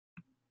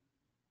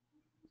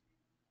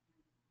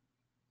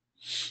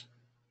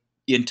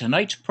In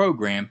tonight's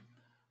program,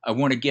 I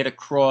want to get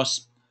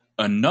across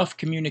enough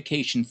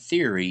communication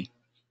theory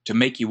to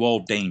make you all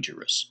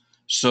dangerous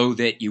so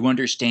that you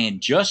understand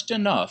just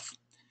enough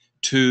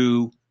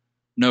to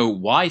know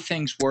why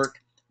things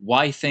work,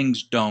 why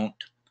things don't,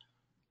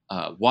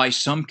 why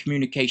some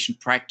communication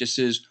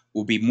practices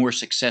will be more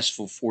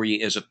successful for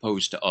you as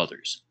opposed to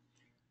others.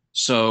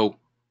 So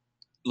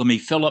let me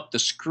fill up the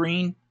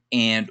screen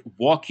and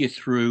walk you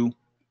through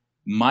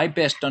my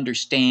best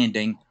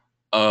understanding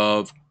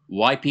of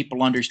why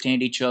people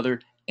understand each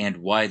other and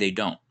why they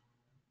don't.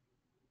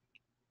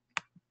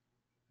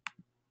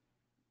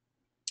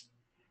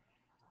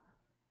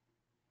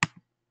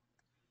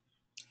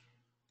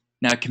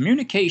 Now,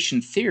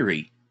 communication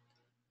theory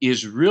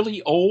is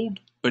really old,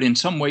 but in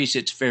some ways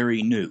it's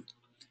very new.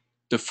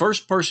 The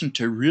first person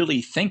to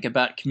really think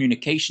about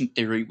communication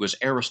theory was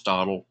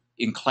Aristotle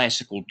in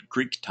classical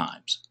Greek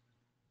times.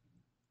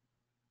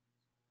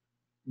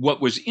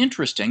 What was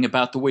interesting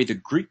about the way the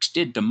Greeks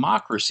did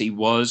democracy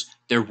was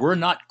there were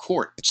not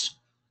courts.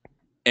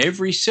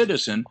 Every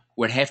citizen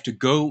would have to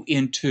go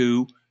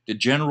into the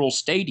general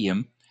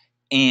stadium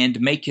and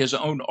make his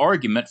own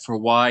argument for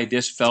why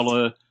this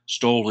fella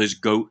stole his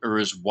goat or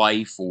his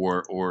wife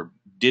or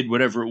did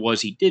whatever it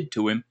was he did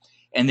to him.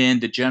 And then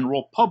the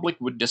general public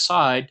would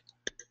decide,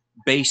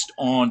 based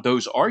on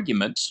those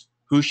arguments,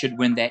 who should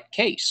win that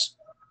case.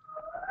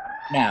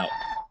 Now,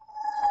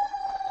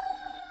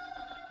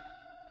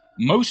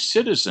 most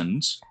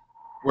citizens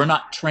were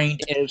not trained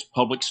as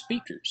public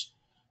speakers.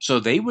 So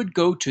they would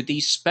go to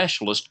these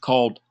specialists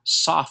called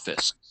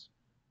sophists.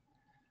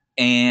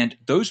 And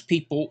those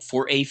people,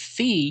 for a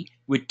fee,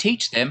 would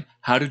teach them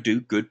how to do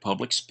good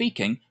public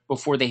speaking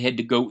before they had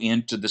to go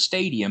into the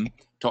stadium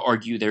to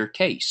argue their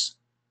case.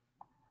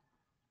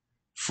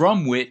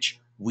 From which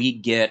we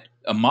get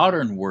a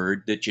modern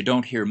word that you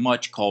don't hear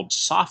much called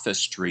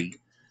sophistry,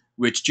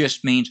 which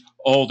just means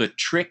all the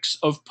tricks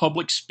of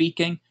public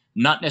speaking,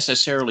 not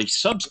necessarily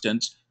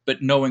substance,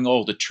 but knowing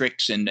all the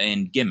tricks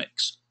and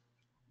gimmicks.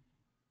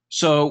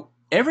 So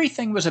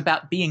everything was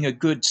about being a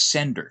good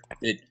sender,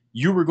 that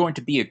you were going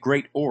to be a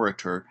great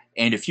orator,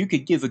 and if you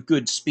could give a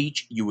good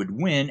speech, you would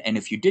win, and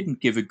if you didn't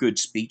give a good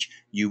speech,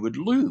 you would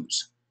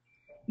lose.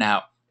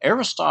 Now,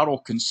 Aristotle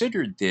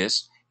considered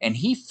this, and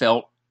he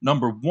felt,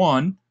 number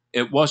one,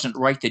 it wasn't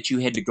right that you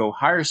had to go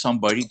hire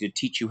somebody to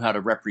teach you how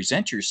to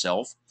represent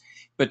yourself.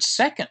 But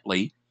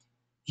secondly,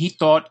 he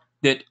thought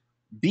that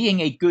being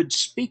a good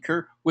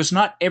speaker was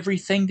not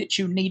everything that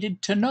you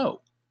needed to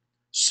know.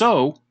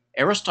 So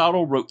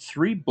Aristotle wrote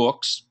 3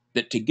 books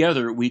that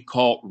together we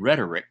call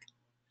Rhetoric.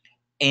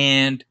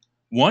 And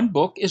one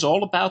book is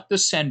all about the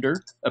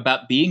sender,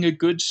 about being a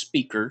good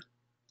speaker.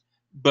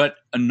 But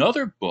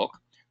another book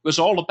was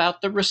all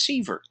about the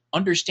receiver,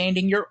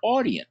 understanding your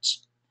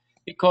audience.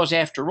 Because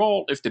after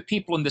all, if the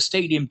people in the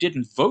stadium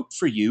didn't vote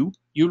for you,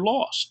 you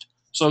lost.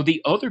 So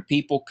the other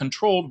people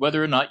controlled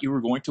whether or not you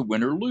were going to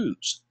win or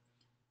lose.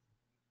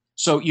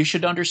 So you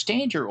should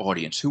understand your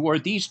audience. Who are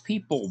these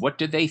people? What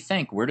do they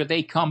think? Where do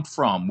they come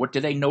from? What do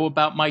they know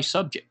about my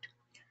subject?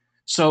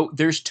 So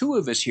there's 2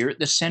 of us here,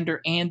 the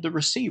sender and the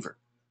receiver.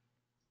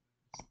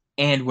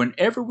 And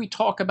whenever we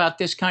talk about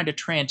this kind of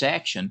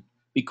transaction,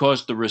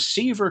 because the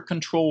receiver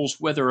controls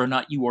whether or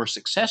not you are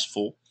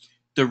successful,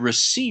 the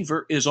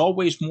receiver is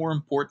always more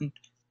important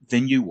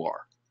than you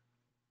are.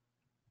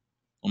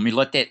 Let me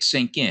let that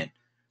sink in.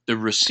 The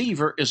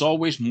receiver is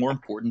always more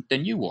important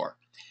than you are.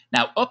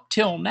 Now, up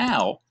till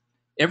now,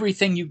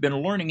 everything you've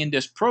been learning in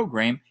this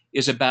program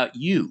is about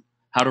you.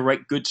 How to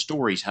write good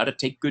stories, how to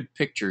take good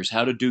pictures,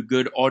 how to do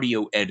good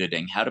audio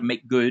editing, how to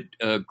make good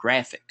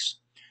graphics.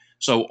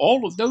 So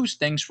all of those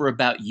things were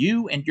about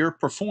you and your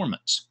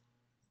performance.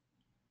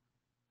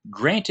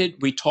 Granted,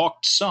 we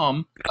talked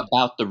some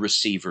about the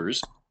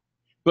receivers,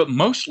 but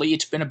mostly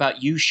it's been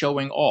about you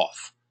showing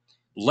off,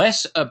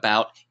 less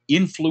about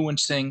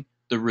influencing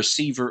the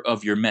receiver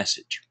of your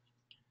message.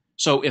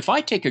 So if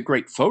I take a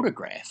great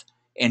photograph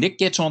and it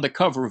gets on the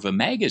cover of a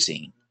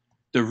magazine,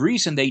 the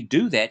reason they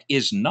do that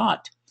is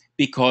not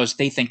because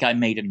they think I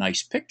made a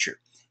nice picture.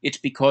 It's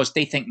because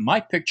they think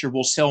my picture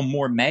will sell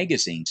more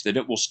magazines, that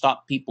it will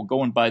stop people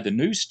going by the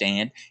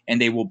newsstand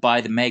and they will buy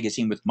the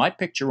magazine with my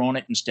picture on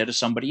it instead of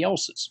somebody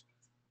else's.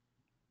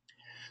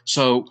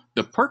 So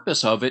the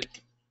purpose of it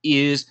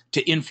is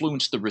to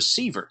influence the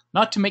receiver,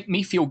 not to make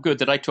me feel good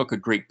that I took a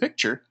great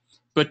picture,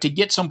 but to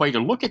get somebody to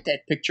look at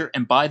that picture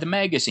and buy the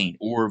magazine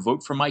or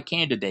vote for my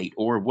candidate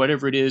or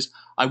whatever it is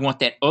I want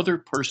that other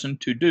person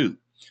to do.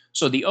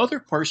 So the other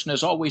person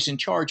is always in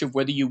charge of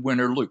whether you win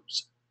or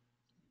lose.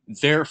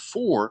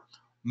 Therefore,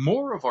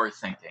 more of our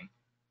thinking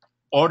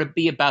ought to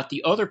be about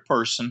the other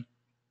person,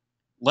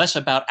 less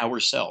about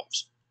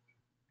ourselves.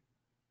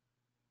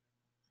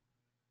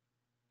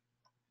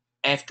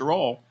 After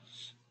all,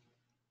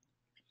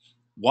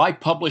 why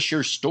publish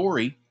your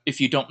story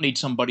if you don't need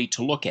somebody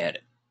to look at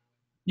it?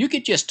 You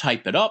could just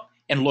type it up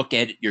and look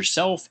at it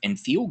yourself and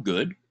feel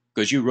good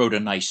because you wrote a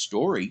nice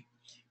story.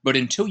 But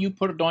until you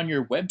put it on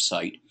your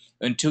website,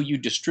 until you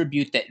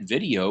distribute that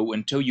video,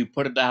 until you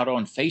put it out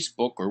on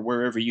Facebook or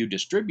wherever you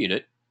distribute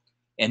it,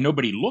 and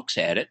nobody looks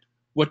at it,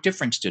 what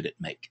difference did it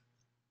make?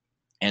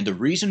 And the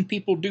reason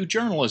people do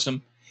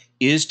journalism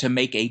is to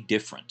make a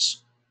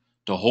difference,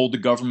 to hold the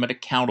government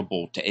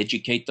accountable, to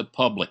educate the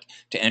public,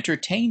 to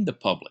entertain the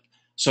public.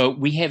 So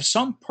we have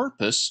some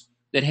purpose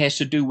that has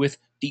to do with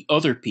the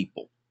other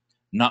people,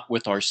 not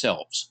with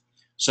ourselves.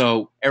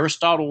 So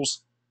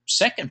Aristotle's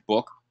second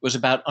book was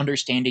about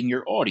understanding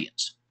your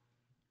audience.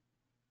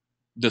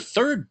 The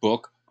third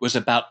book was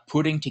about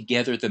putting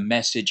together the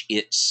message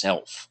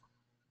itself.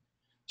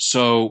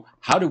 So,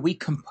 how do we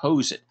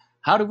compose it?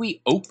 How do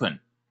we open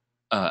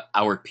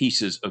our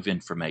pieces of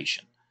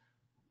information?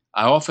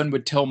 I often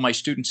would tell my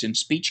students in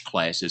speech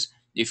classes,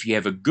 if you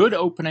have a good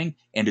opening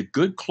and a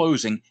good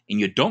closing and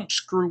you don't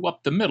screw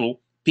up the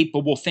middle,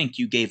 people will think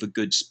you gave a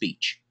good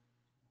speech.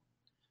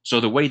 So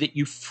the way that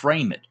you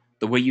frame it,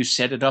 the way you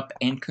set it up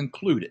and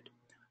conclude it.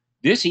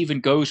 This even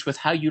goes with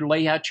how you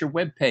lay out your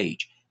web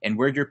page and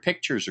where your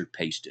pictures are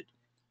pasted.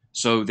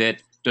 So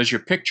that, does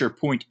your picture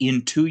point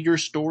into your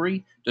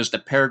story? Does the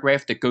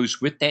paragraph that goes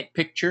with that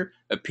picture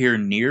appear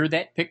near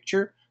that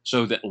picture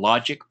so that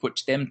logic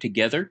puts them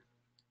together?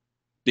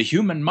 The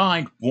human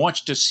mind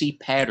wants to see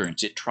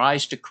patterns. It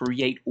tries to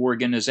create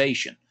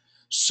organization.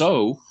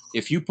 So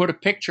if you put a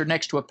picture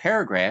next to a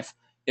paragraph,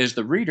 as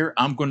the reader,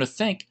 I'm going to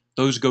think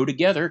those go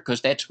together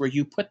because that's where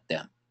you put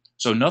them.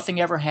 So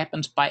nothing ever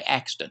happens by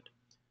accident.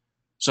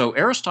 So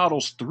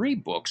Aristotle's three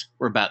books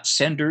were about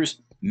senders,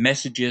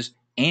 messages,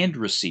 and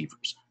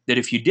receivers. That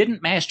if you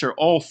didn't master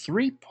all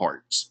three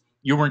parts,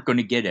 you weren't going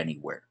to get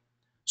anywhere.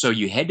 So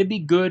you had to be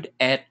good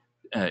at,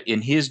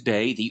 in his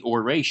day, the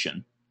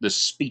oration, the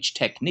speech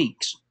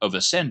techniques of a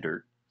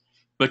sender,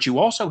 but you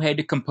also had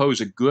to compose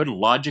a good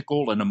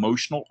logical and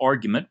emotional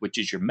argument, which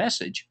is your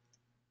message,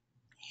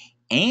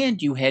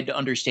 and you had to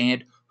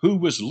understand who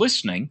was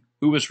listening,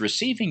 who was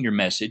receiving your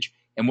message,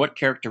 and what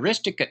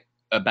characteristic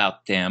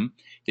about them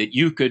that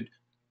you could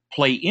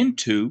play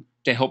into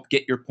to help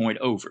get your point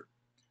over.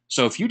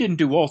 So if you didn't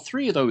do all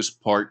three of those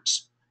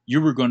parts,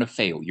 you were going to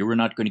fail. You were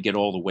not going to get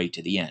all the way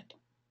to the end.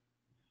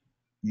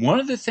 One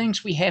of the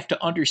things we have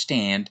to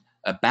understand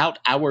about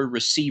our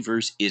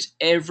receivers is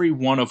every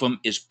one of them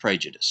is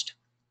prejudiced.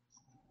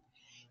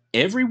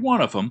 Every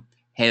one of them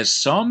has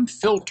some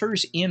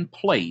filters in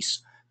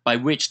place by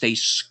which they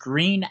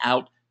screen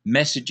out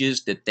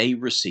messages that they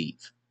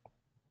receive.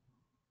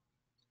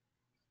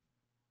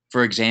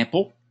 For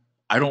example,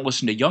 I don't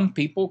listen to young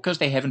people because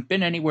they haven't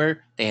been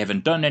anywhere, they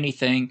haven't done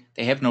anything,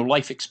 they have no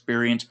life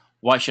experience.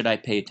 Why should I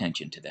pay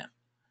attention to them?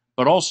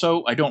 But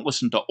also, I don't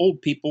listen to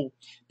old people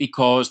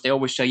because they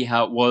always tell you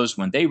how it was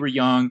when they were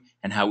young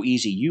and how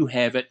easy you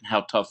have it and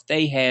how tough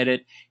they had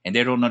it, and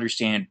they don't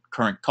understand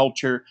current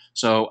culture,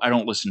 so I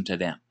don't listen to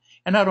them.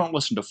 And I don't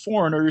listen to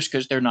foreigners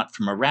because they're not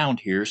from around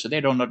here, so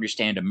they don't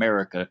understand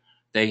America.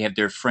 They have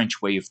their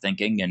French way of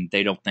thinking and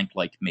they don't think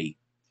like me.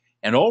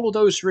 And all of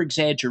those are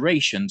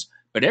exaggerations,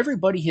 but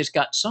everybody has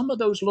got some of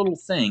those little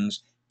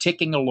things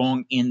ticking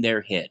along in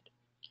their head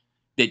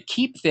that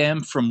keep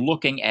them from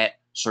looking at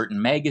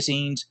certain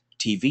magazines,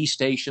 TV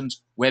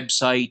stations,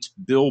 websites,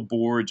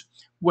 billboards,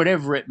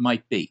 whatever it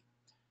might be.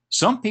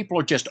 Some people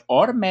are just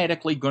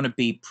automatically going to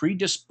be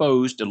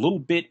predisposed a little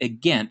bit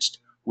against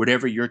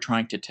whatever you're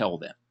trying to tell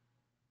them.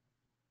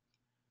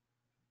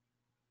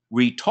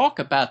 We talk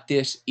about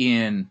this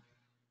in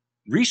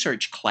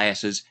research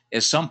classes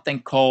as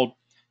something called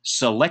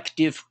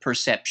selective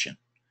perception.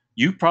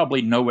 You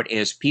probably know it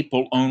as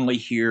people only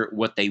hear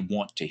what they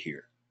want to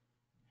hear.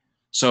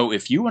 So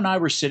if you and I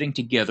were sitting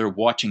together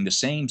watching the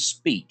same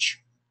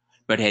speech,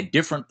 but had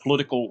different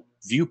political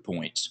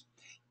viewpoints,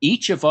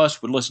 each of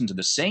us would listen to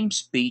the same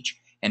speech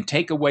and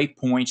take away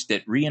points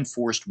that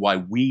reinforced why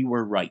we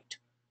were right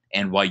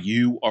and why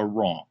you are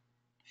wrong.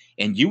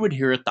 And you would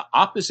hear it the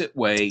opposite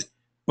way,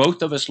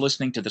 both of us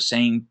listening to the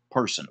same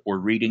person or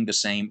reading the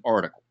same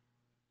article.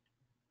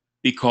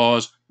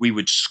 Because we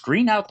would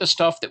screen out the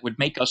stuff that would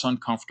make us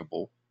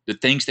uncomfortable, the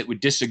things that would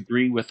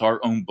disagree with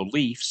our own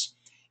beliefs,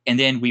 and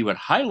then we would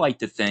highlight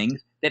the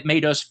things that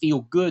made us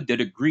feel good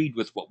that agreed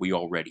with what we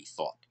already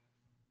thought.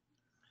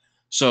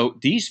 So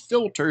these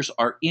filters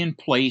are in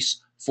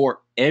place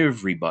for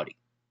everybody.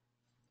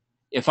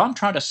 If I'm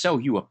trying to sell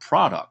you a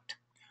product,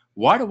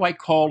 why do I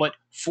call it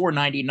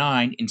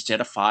 $4.99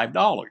 instead of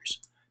 $5?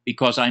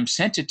 Because I'm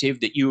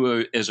sensitive that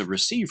you, as a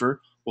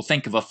receiver, will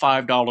think of a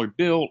 $5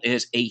 bill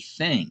as a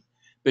thing.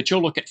 But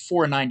you'll look at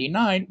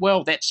 $4.99,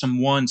 well, that's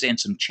some ones and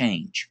some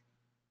change.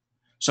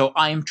 So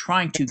I am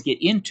trying to get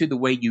into the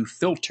way you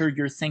filter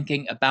your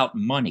thinking about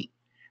money.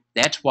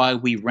 That's why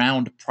we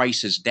round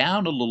prices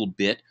down a little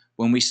bit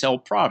when we sell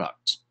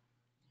products.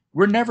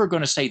 We're never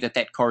going to say that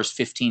that car is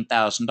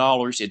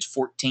 $15,000. It's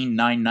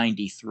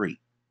 $14,993.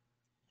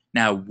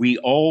 Now, we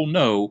all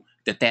know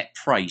that that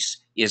price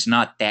is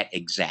not that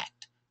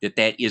exact, that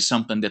that is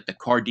something that the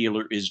car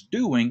dealer is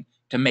doing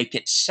to make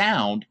it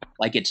sound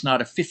like it's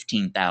not a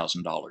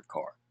 $15,000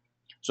 car.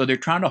 So they're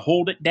trying to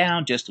hold it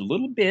down just a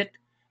little bit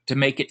to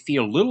make it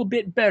feel a little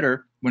bit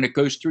better when it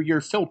goes through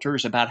your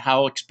filters about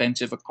how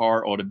expensive a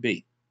car ought to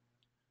be.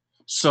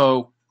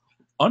 So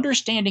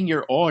understanding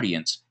your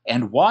audience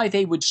and why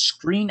they would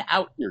screen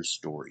out your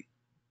story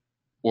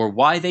or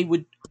why they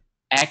would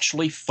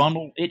actually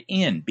funnel it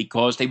in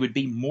because they would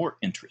be more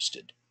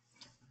interested.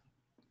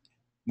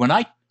 When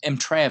I am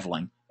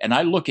traveling and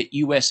I look at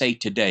USA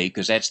Today,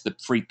 because that's the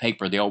free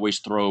paper they always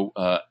throw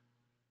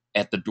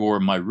at the door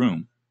of my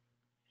room,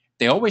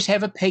 they always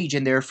have a page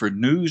in there for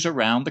news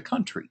around the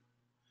country.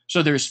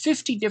 So there's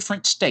 50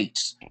 different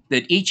states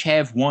that each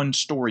have one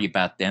story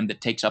about them that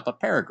takes up a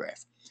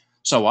paragraph.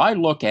 So I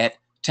look at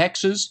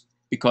Texas,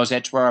 because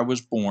that's where I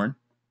was born,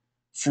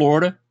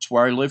 Florida, it's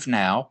where I live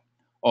now,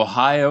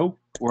 Ohio,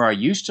 where I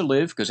used to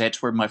live, because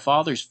that's where my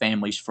father's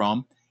family's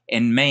from,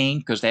 and Maine,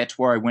 because that's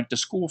where I went to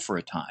school for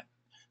a time.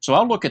 So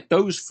I'll look at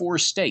those 4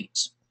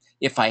 states.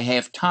 If I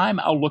have time,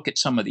 I'll look at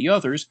some of the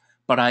others,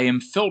 but I am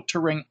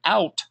filtering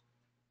out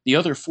the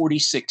other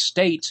 46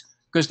 states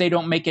because they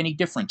don't make any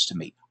difference to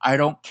me. I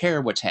don't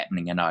care what's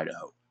happening in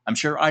Idaho. I'm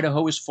sure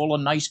Idaho is full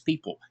of nice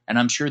people, and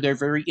I'm sure they're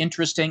very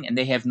interesting and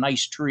they have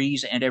nice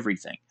trees and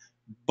everything.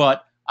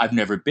 But I've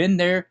never been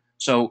there,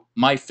 so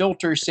my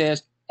filter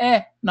says,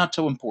 not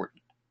so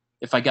important.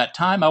 If I got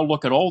time, I'll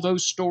look at all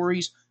those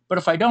stories, but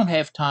if I don't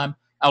have time,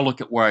 I'll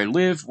look at where I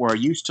live, where I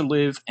used to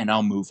live, and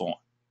I'll move on.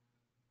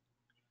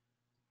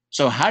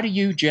 So how do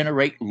you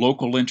generate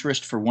local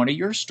interest for one of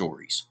your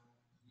stories?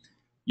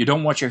 You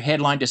don't want your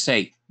headline to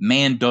say,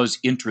 "Man does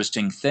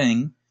interesting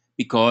thing,"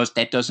 because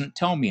that doesn't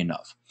tell me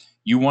enough.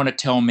 You want to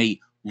tell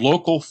me,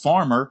 "Local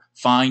farmer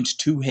finds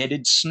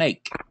two-headed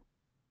snake."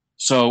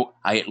 So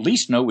I at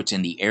least know it's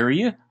in the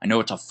area. I know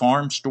it's a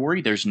farm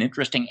story. There's an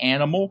interesting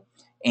animal.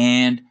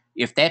 And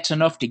if that's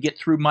enough to get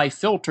through my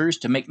filters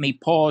to make me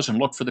pause and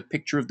look for the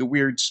picture of the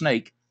weird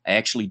snake, I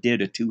actually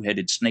did a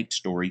two-headed snake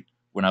story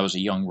when I was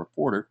a young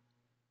reporter,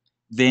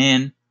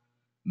 then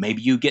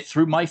maybe you get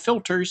through my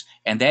filters,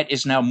 and that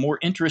is now more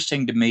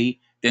interesting to me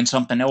than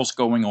something else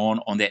going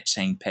on that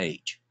same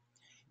page.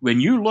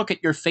 When you look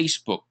at your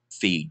Facebook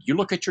feed, you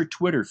look at your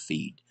Twitter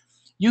feed,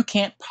 you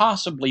can't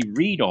possibly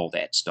read all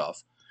that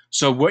stuff.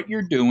 So what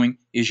you're doing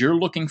is you're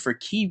looking for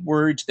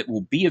keywords that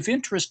will be of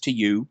interest to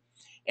you,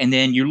 and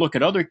then you look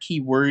at other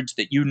keywords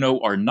that you know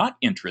are not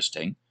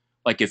interesting.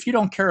 Like if you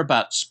don't care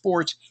about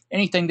sports,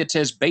 anything that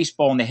says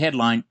baseball in the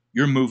headline,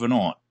 you're moving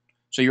on.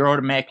 So you're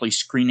automatically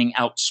screening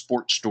out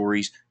sports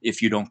stories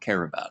if you don't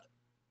care about it.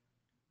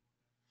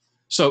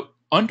 So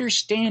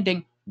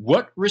understanding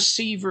what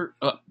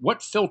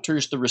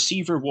filters the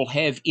receiver will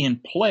have in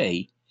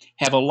play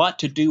have a lot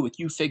to do with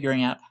you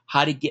figuring out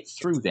how to get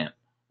through them,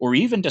 or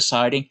even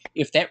deciding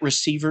if that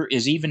receiver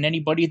is even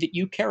anybody that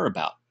you care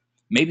about.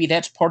 Maybe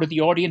that's part of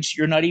the audience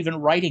you're not even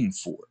writing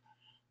for.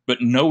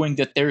 But knowing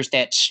that there's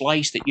that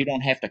slice that you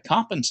don't have to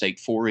compensate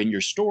for in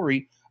your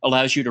story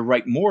allows you to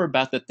write more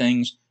about the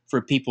things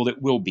for people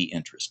that will be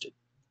interested.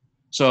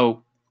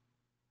 So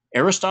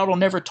Aristotle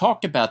never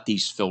talked about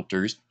these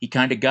filters. He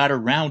kind of got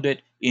around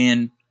it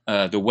in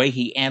the way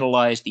he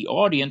analyzed the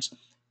audience.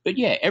 But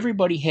yeah,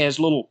 everybody has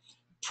little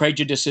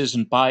prejudices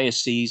and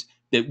biases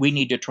that we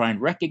need to try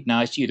and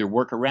recognize to either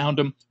work around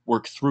them,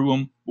 work through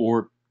them,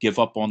 or give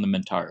up on them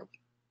entirely.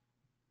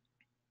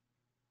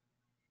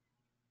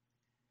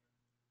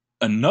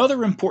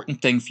 Another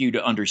important thing for you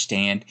to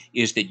understand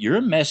is that your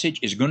message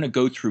is going to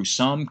go through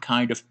some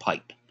kind of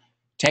pipe.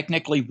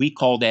 Technically, we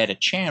call that a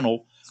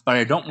channel, but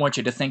I don't want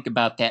you to think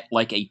about that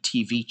like a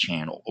TV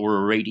channel or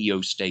a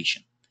radio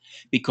station,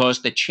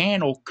 because the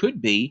channel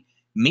could be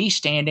me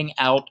standing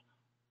out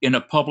in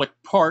a public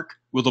park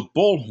with a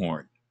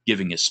bullhorn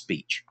giving a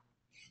speech.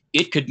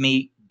 It could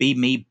be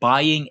me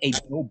buying a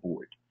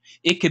billboard.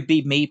 It could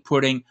be me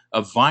putting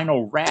a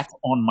vinyl wrap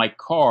on my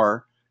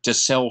car to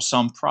sell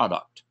some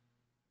product.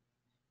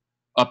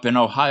 Up in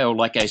Ohio,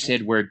 like I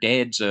said, where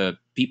Dad's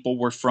people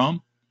were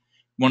from,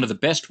 one of the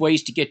best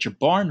ways to get your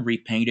barn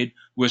repainted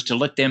was to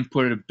let them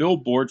put a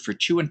billboard for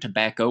chewing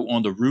tobacco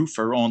on the roof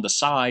or on the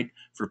side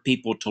for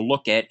people to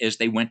look at as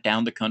they went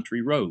down the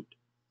country road.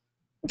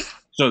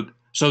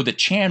 So the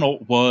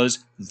channel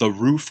was the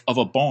roof of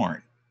a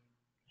barn.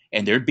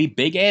 And there'd be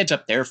big ads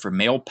up there for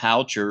male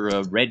pouch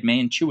or red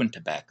man chewing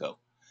tobacco.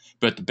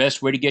 But the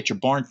best way to get your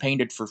barn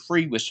painted for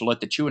free was to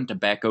let the chewing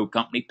tobacco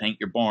company paint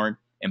your barn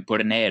and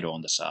put an ad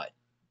on the side.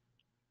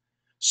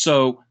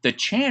 So the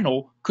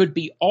channel could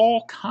be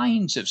all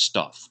kinds of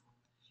stuff.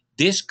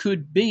 This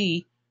could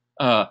be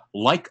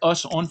like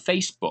us on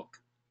Facebook.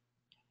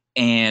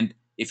 And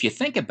if you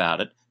think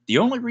about it, the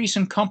only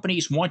reason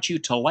companies want you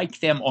to like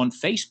them on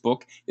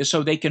Facebook is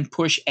so they can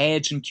push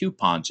ads and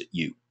coupons at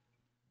you.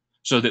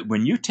 So that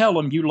when you tell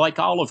them you like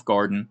Olive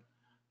Garden,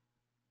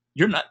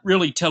 you're not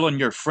really telling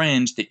your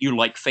friends that you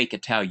like fake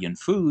Italian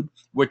food.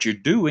 What you're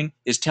doing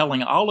is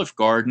telling Olive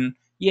Garden,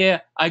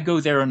 yeah, I go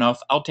there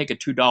enough. I'll take a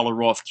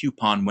 $2 off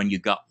coupon when you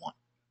got one.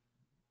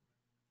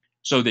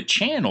 So the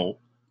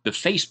channel, the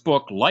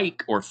Facebook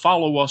like or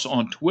follow us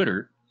on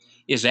Twitter,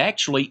 is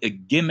actually a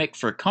gimmick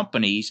for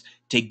companies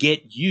to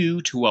get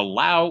you to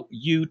allow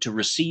you to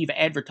receive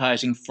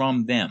advertising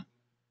from them.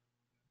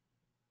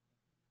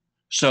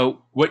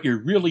 So what you're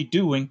really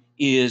doing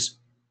is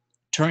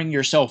turning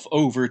yourself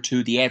over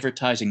to the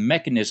advertising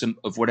mechanism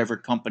of whatever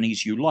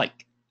companies you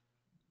like.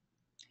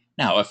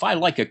 Now, if I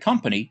like a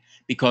company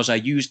because I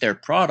use their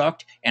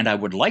product and I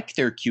would like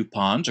their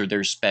coupons or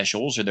their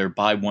specials or their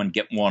buy one,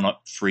 get one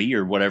up free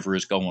or whatever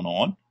is going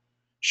on,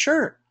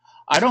 sure,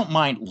 I don't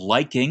mind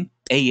liking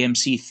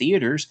AMC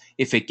Theaters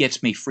if it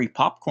gets me free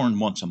popcorn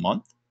once a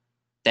month.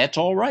 That's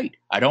all right.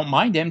 I don't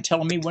mind them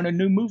telling me when a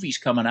new movie's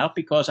coming out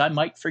because I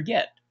might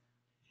forget.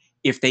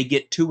 If they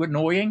get too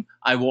annoying,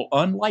 I will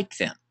unlike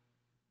them.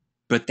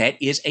 But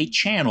that is a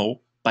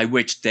channel by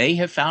which they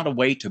have found a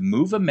way to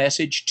move a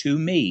message to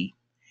me,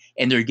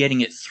 and they're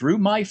getting it through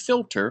my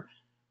filter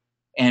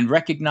and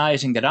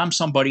recognizing that I'm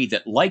somebody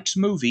that likes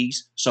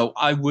movies, so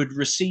I would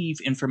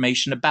receive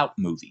information about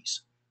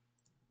movies.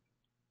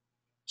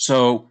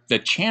 So the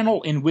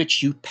channel in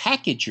which you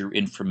package your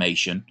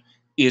information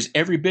is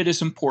every bit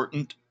as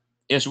important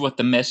as what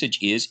the message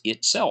is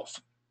itself.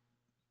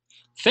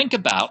 Think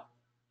about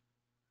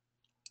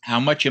how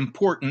much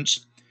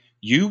importance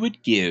you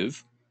would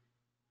give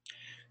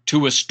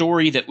to a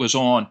story that was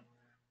on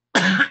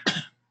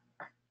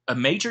a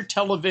major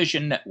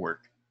television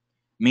network,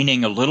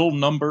 meaning a little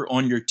number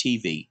on your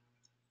TV.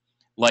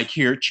 Like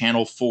here,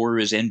 Channel 4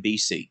 is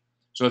NBC.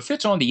 So if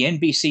it's on the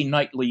NBC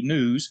Nightly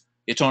News,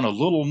 it's on a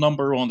little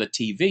number on the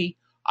TV,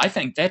 I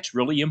think that's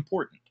really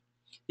important.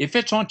 If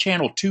it's on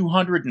Channel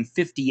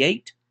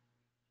 258,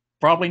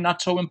 probably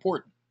not so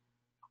important.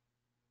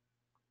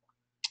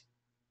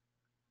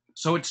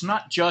 So it's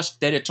not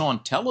just that it's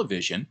on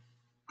television.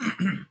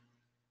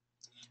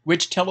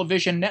 Which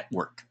television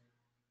network?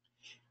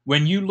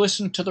 When you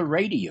listen to the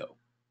radio,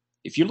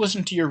 if you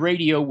listen to your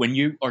radio when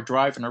you are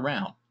driving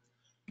around,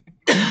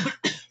 the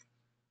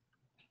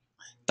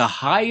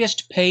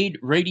highest paid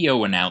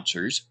radio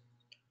announcers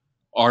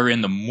are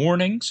in the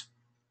mornings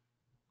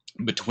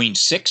between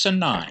 6 and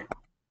 9,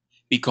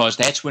 because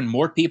that's when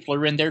more people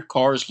are in their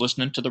cars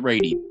listening to the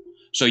radio.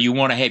 So you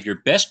want to have your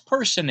best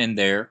person in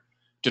there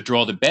to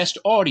draw the best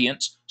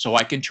audience so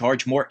I can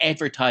charge more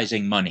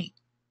advertising money.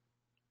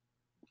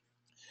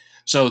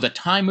 So the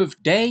time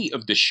of day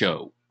of the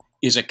show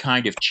is a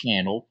kind of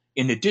channel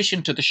in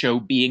addition to the show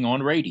being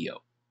on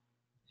radio.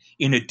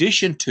 In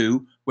addition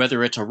to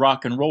whether it's a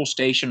rock and roll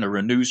station or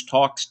a news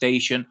talk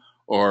station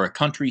or a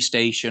country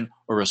station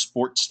or a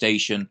sports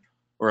station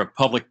or a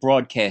public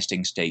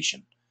broadcasting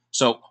station.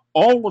 So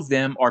all of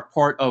them are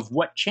part of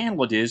what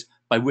channel it is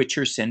by which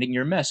you're sending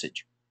your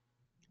message.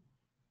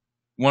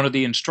 One of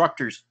the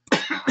instructors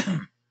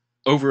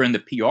over in the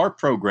PR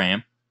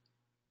program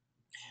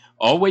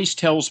always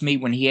tells me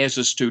when he has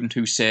a student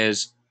who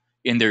says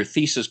in their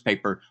thesis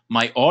paper,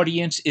 my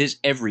audience is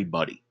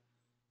everybody.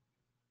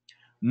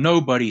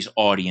 Nobody's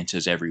audience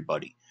is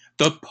everybody.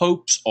 The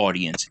Pope's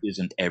audience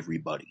isn't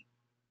everybody.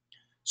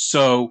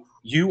 So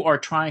you are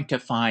trying to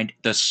find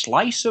the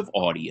slice of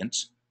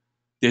audience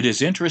that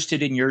is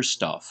interested in your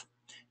stuff.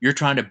 You're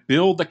trying to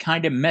build the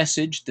kind of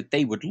message that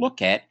they would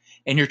look at,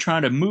 and you're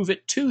trying to move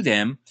it to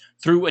them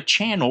through a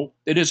channel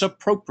that is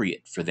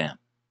appropriate for them.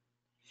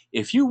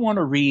 If you want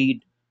to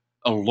read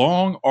a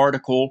long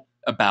article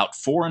about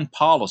foreign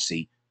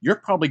policy, you're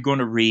probably going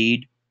to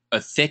read a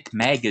thick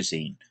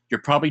magazine.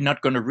 You're probably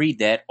not going to read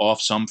that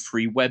off some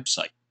free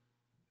website.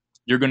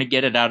 You're going to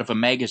get it out of a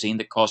magazine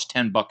that costs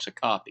 $10 a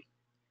copy.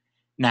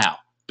 Now,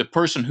 the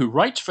person who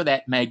writes for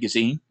that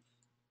magazine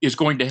is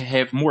going to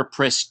have more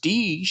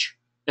prestige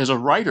as a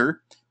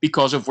writer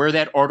because of where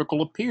that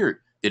article appeared,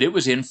 that it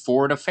was in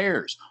Foreign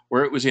Affairs,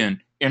 or it was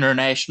in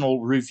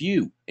International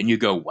Review. And you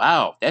go,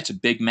 wow, that's a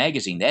big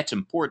magazine. That's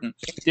important.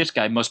 This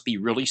guy must be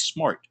really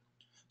smart.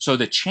 So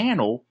the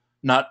channel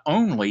not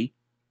only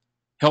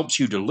helps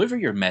you deliver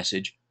your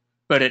message,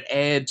 but it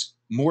adds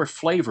more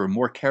flavor,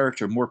 more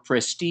character, more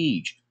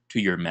prestige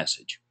to your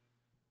message.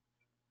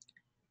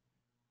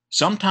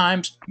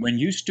 Sometimes when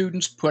you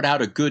students put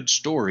out a good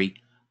story,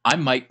 I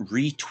might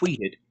retweet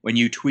it when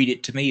you tweet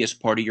it to me as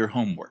part of your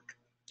homework.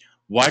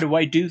 Why do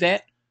I do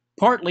that?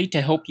 Partly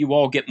to help you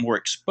all get more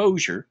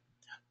exposure,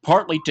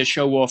 partly to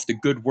show off the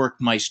good work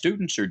my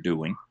students are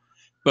doing,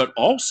 but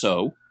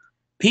also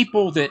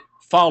people that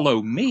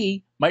follow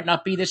me might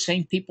not be the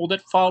same people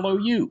that follow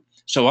you.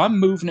 So I'm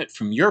moving it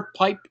from your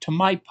pipe to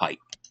my pipe,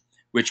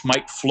 which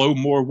might flow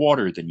more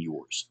water than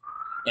yours.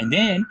 And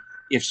then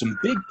if some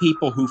big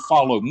people who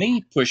follow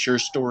me push your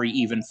story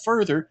even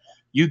further,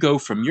 you go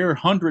from your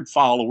 100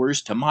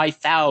 followers to my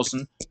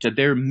 1,000 to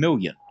their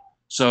 1,000,000.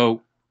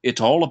 So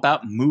it's all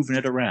about moving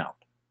it around.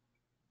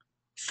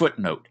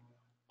 Footnote: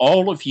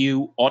 all of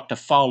you ought to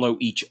follow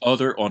each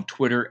other on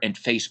Twitter and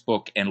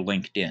Facebook and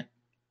LinkedIn.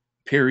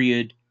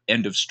 Period.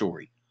 End of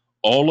story.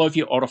 All of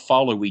you ought to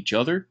follow each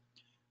other.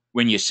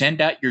 When you send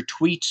out your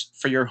tweets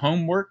for your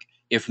homework,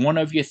 if one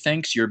of you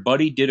thinks your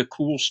buddy did a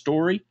cool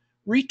story,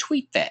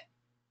 retweet that.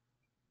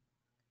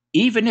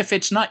 Even if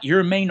it's not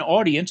your main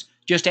audience,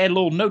 just add a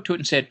little note to it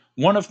and said,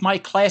 one of my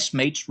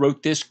classmates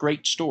wrote this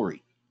great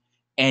story.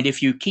 And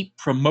if you keep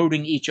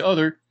promoting each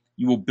other,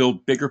 you will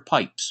build bigger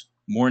pipes,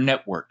 more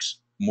networks,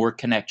 more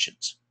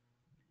connections.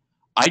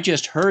 I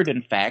just heard,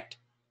 in fact,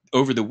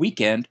 over the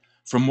weekend,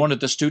 from one of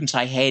the students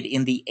I had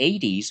in the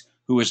 80s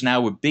who is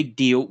now a big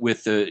deal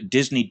with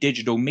Disney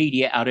Digital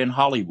Media out in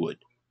Hollywood.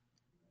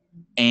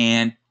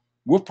 And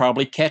we'll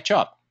probably catch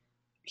up.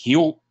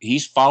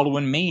 He's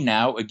following me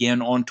now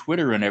again on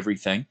Twitter and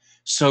everything,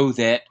 so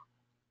that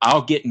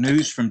I'll get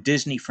news from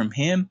Disney from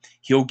him.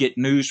 He'll get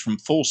news from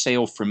Full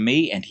Sail from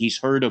me, and he's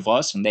heard of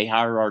us, and they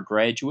hire our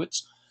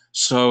graduates.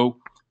 So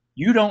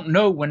you don't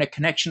know when a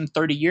connection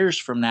 30 years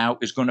from now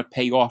is going to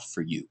pay off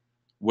for you,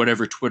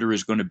 whatever Twitter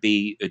is going to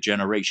be a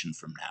generation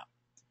from now.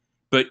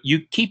 But you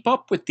keep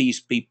up with these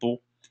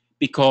people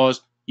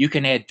because you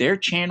can add their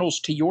channels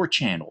to your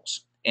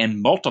channels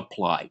and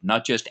multiply,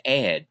 not just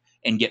add,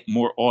 and get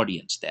more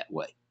audience that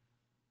way.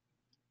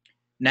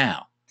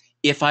 Now,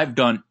 if I've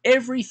done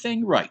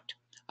everything right,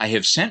 I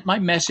have sent my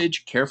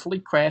message carefully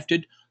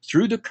crafted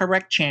through the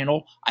correct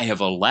channel, I have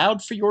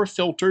allowed for your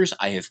filters,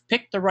 I have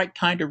picked the right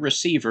kind of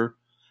receiver,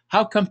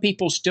 how come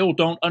people still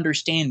don't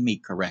understand me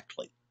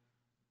correctly?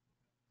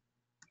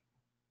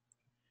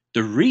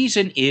 The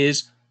reason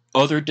is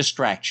other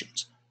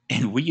distractions,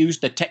 and we use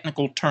the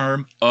technical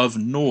term of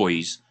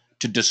noise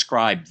to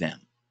describe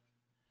them.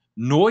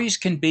 Noise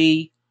can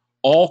be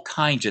all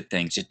kinds of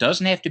things. It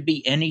doesn't have to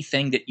be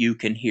anything that you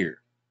can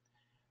hear.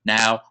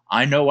 Now,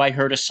 I know I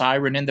heard a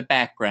siren in the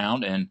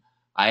background, and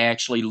I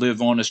actually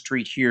live on a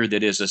street here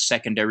that is a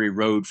secondary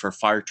road for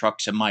fire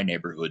trucks in my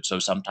neighborhood, so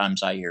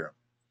sometimes I hear them.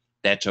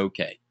 That's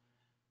okay.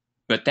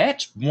 But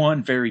that's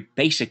one very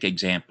basic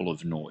example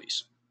of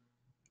noise.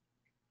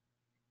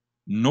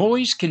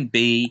 Noise can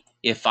be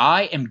if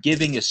I am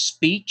giving a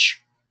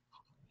speech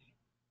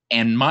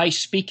and my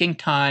speaking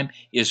time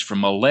is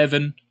from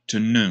 11 to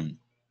noon.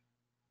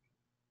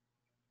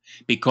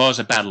 Because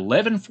about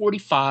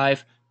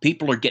 11:45,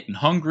 people are getting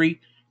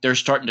hungry, they're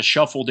starting to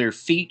shuffle their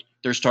feet,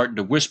 they're starting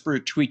to whisper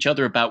to each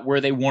other about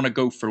where they want to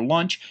go for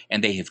lunch,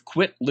 and they have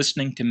quit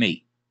listening to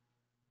me.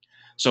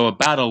 So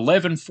about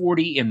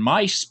 11:40 in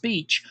my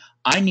speech,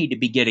 I need to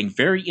be getting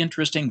very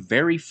interesting,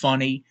 very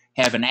funny,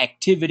 have an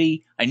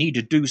activity. I need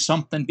to do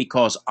something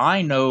because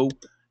I know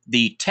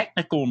the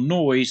technical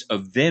noise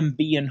of them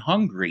being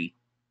hungry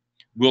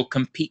will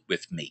compete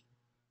with me.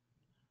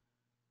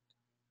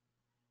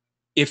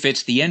 If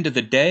it's the end of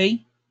the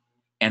day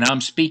and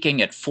I'm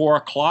speaking at 4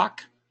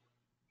 o'clock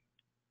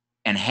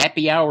and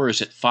happy hour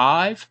is at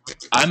 5,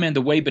 I'm in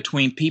the way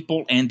between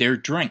people and their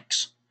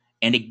drinks.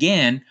 And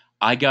again,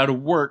 I got to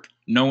work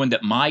knowing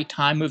that my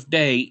time of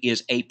day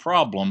is a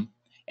problem,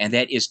 and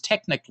that is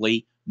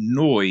technically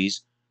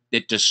noise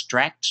that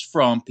distracts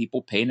from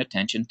people paying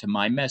attention to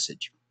my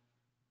message.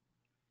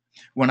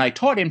 When I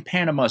taught in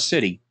Panama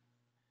City,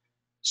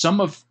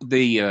 some of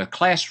the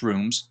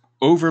classrooms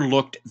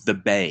overlooked the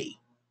bay.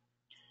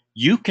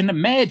 You can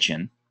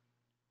imagine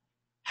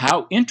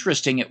how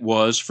interesting it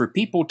was for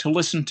people to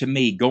listen to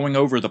me going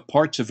over the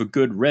parts of a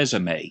good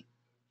resume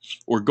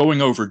or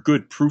going over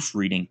good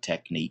proofreading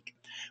technique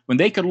when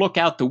they could look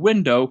out the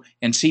window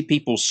and see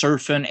people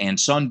surfing and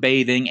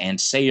sunbathing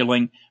and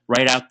sailing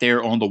right out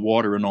there on the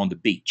water and on the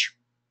beach.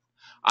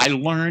 I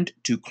learned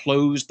to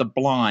close the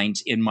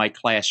blinds in my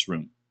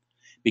classroom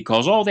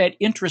because all that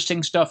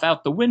interesting stuff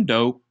out the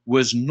window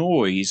was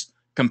noise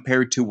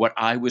compared to what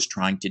I was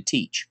trying to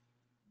teach.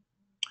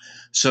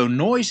 So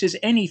noise is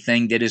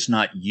anything that is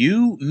not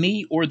you,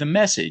 me, or the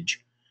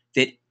message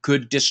that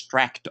could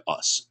distract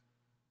us.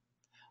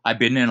 I've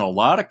been in a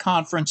lot of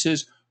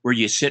conferences where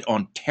you sit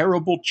on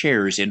terrible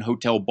chairs in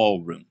hotel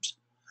ballrooms.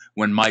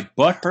 When my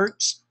butt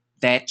hurts,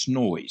 that's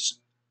noise.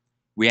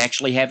 We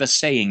actually have a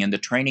saying in the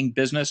training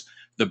business,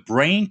 the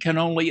brain can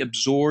only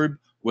absorb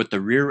what the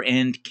rear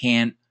end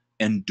can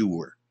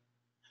endure.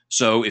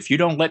 So if you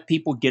don't let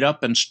people get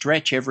up and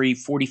stretch every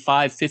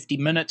 45, 50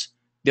 minutes,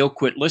 they'll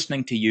quit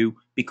listening to you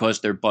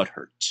because their butt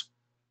hurts.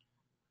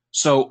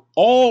 So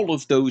all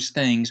of those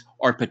things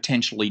are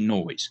potentially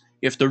noise.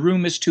 If the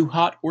room is too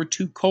hot or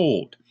too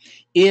cold,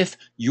 if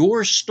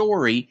your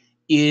story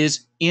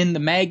is in the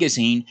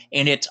magazine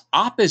and it's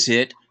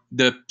opposite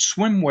the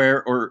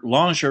swimwear or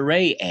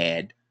lingerie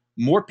ad,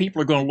 more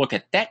people are going to look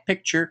at that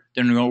picture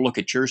than they're going to look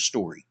at your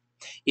story.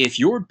 If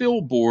your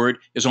billboard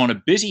is on a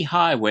busy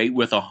highway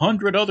with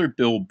 100 other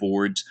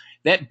billboards,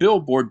 that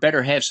billboard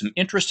better have some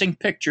interesting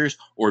pictures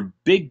or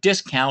big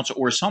discounts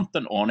or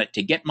something on it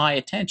to get my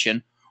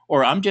attention,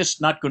 or I'm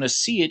just not going to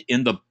see it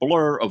in the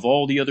blur of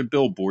all the other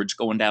billboards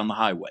going down the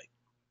highway.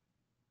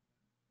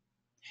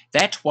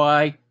 That's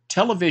why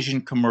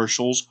television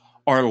commercials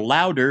are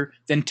louder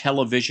than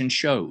television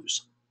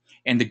shows.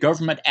 And the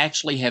government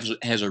actually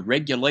has a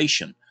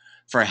regulation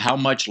for how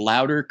much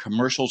louder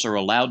commercials are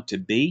allowed to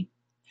be,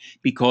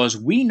 because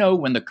we know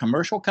when the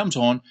commercial comes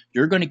on,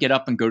 you're going to get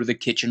up and go to the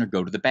kitchen or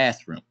go to the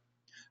bathroom.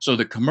 So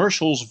the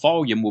commercial's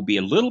volume will be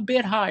a little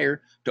bit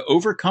higher to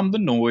overcome the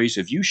noise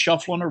of you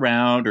shuffling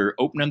around or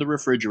opening the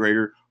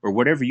refrigerator or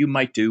whatever you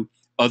might do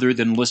other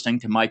than listening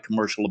to my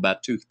commercial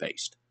about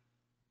toothpaste.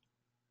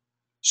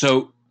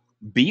 So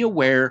be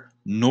aware,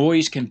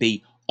 noise can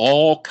be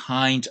all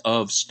kinds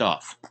of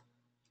stuff.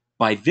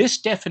 By this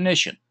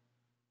definition,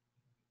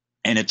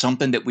 and it's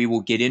something that we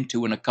will get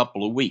into in a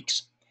couple of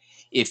weeks,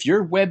 If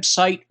your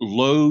website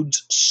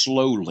loads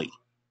slowly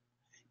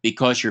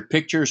because your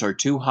pictures are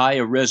too high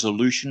a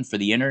resolution for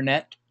the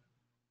internet,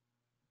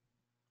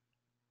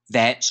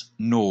 that's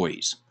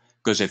noise.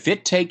 Because if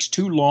it takes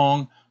too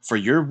long for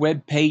your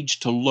web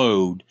page to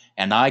load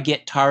and I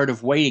get tired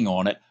of waiting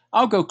on it,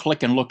 I'll go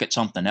click and look at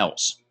something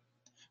else.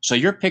 So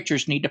your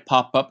pictures need to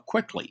pop up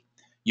quickly.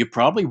 You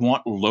probably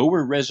want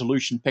lower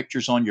resolution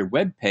pictures on your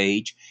web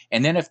page,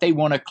 and then if they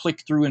want to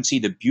click through and see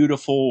the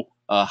beautiful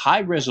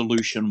high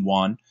resolution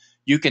one,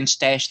 you can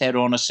stash that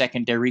on a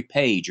secondary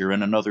page or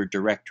in another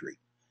directory.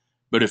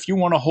 But if you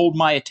want to hold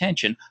my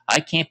attention,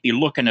 I can't be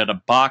looking at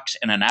a box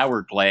and an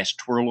hourglass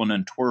twirling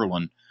and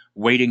twirling,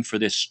 waiting for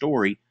this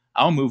story.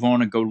 I'll move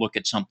on and go look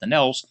at something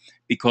else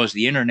because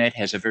the internet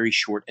has a very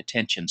short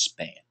attention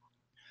span.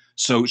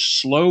 So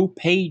slow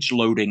page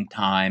loading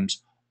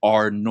times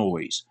are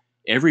noise,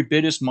 every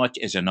bit as much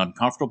as an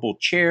uncomfortable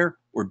chair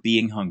or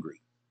being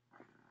hungry.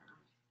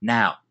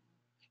 Now,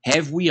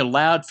 have we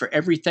allowed for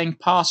everything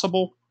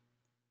possible?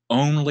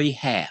 Only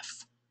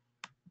half.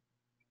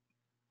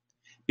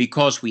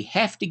 Because we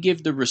have to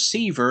give the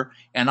receiver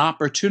an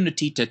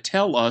opportunity to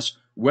tell us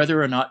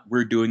whether or not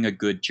we're doing a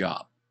good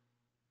job.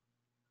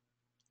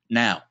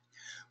 Now,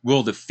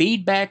 will the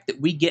feedback that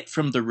we get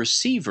from the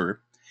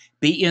receiver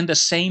be in the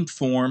same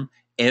form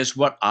as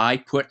what I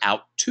put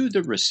out to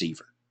the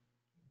receiver?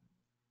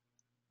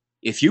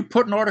 If you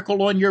put an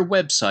article on your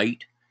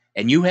website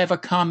and you have a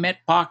comment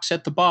box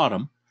at the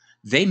bottom,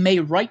 they may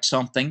write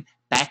something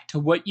back to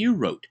what you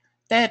wrote.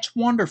 That's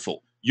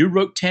wonderful. You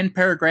wrote 10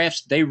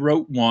 paragraphs, they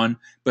wrote one,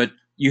 but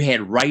you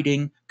had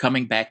writing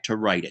coming back to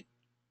write it.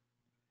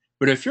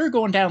 But if you're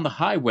going down the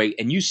highway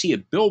and you see a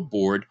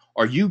billboard,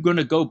 are you going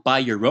to go buy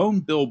your own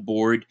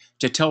billboard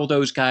to tell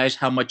those guys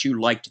how much you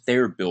liked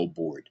their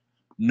billboard?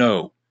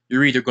 No.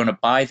 You're either going to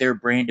buy their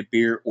brand of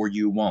beer or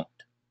you won't.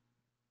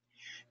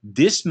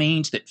 This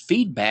means that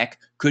feedback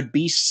could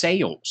be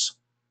sales.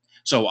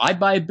 So I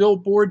buy a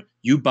billboard,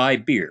 you buy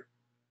beer.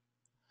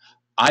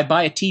 I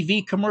buy a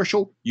TV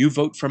commercial, you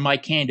vote for my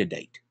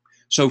candidate.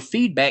 So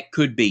feedback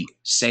could be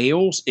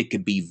sales, it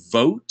could be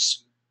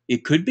votes,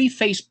 it could be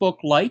Facebook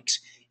likes,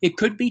 it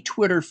could be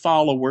Twitter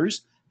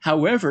followers.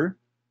 However,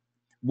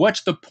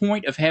 what's the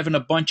point of having a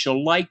bunch of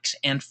likes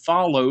and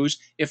follows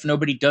if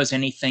nobody does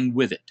anything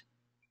with it?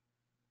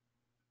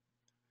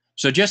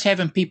 So just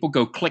having people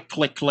go click,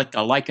 click, click,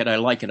 I like it, I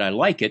like it, I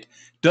like it,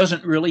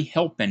 doesn't really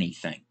help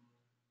anything.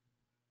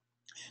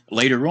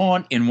 Later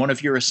on, in one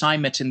of your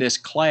assignments in this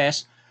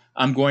class,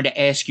 I'm going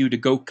to ask you to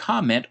go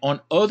comment on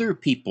other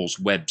people's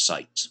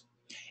websites.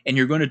 And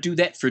you're going to do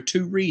that for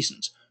two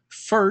reasons.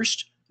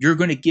 First, you're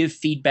going to give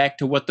feedback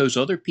to what those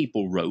other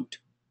people wrote.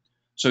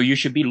 So you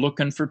should be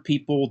looking for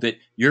people that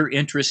you're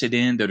interested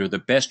in, that are the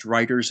best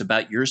writers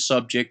about your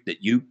subject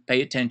that you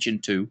pay attention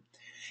to.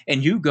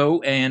 And you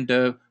go and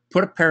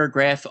put a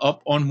paragraph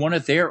up on one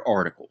of their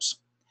articles.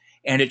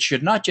 And it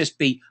should not just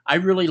be, I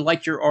really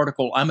like your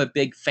article, I'm a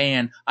big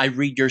fan, I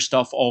read your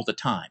stuff all the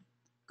time,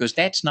 because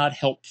that's not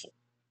helpful.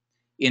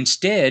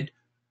 Instead,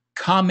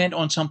 comment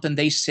on something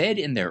they said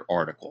in their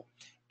article.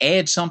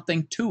 Add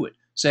something to it.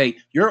 Say,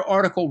 your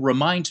article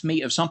reminds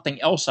me of something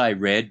else I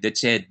read that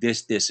said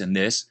this, this, and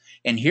this,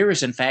 and here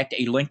is in fact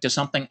a link to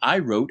something I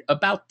wrote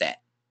about that.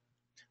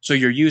 So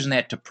you're using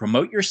that to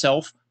promote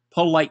yourself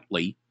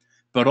politely,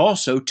 but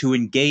also to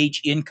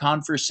engage in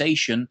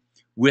conversation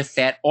with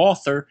that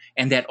author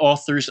and that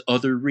author's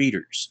other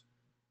readers.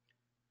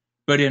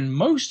 But in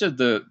most of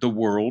the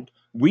world,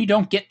 we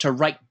don't get to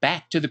write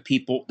back to the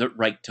people that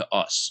write to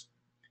us.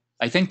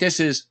 I think this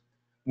is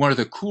one of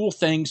the cool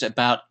things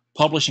about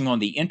publishing on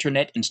the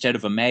internet instead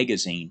of a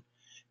magazine,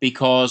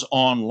 because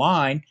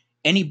online,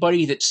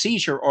 anybody that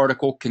sees your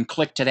article can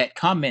click to that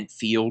comment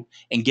field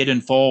and get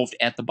involved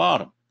at the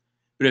bottom.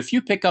 But if you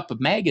pick up a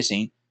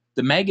magazine,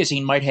 the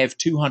magazine might have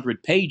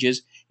 200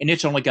 pages and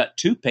it's only got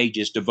 2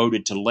 pages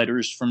devoted to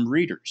letters from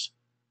readers.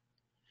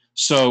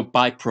 So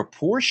by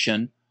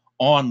proportion,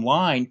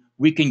 online,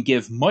 we can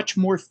give much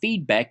more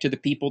feedback to the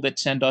people that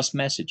send us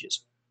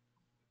messages.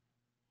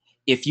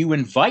 If you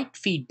invite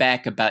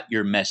feedback about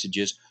your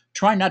messages,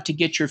 try not to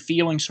get your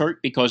feelings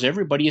hurt, because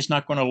everybody is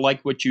not going to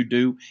like what you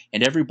do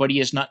and everybody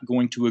is not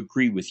going to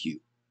agree with you.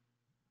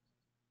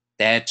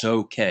 That's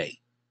okay.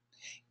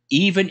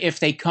 Even if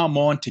they come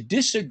on to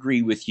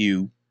disagree with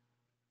you,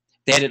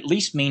 that at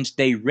least means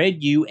they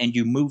read you and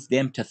you moved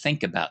them to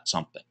think about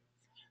something.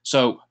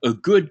 So a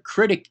good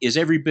critic is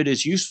every bit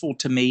as useful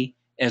to me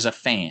as a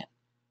fan.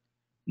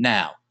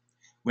 Now,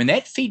 when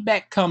that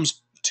feedback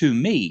comes to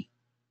me,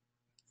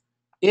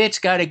 it's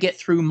got to get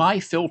through my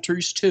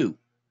filters too.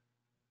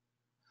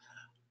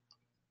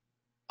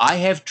 I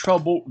have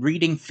trouble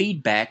reading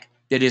feedback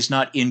that is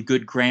not in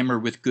good grammar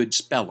with good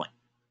spelling,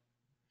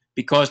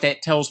 because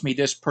that tells me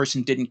this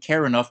person didn't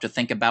care enough to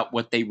think about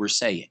what they were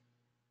saying.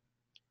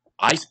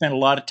 I spent a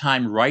lot of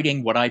time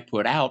writing what I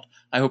put out.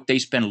 I hope they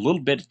spend a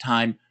little bit of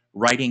time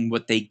writing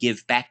what they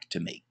give back to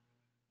me.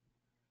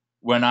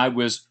 When I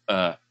was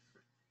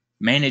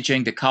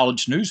managing the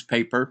college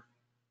newspaper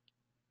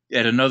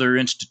at another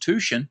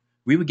institution,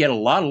 we would get a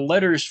lot of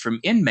letters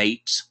from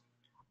inmates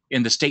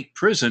in the state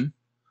prison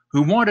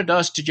who wanted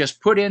us to just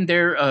put in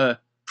their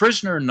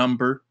prisoner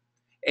number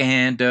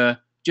and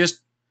just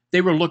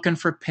they were looking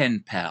for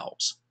pen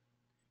pals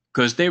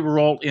because they were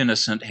all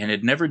innocent and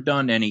had never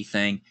done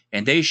anything,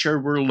 and they sure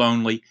were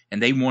lonely,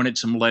 and they wanted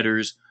some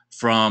letters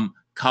from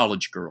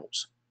college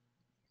girls.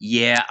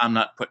 Yeah, I'm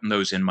not putting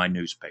those in my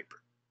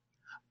newspaper.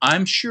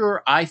 I'm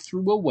sure I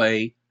threw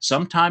away,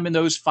 sometime in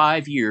those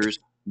 5 years,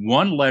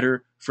 one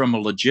letter from a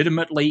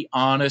legitimately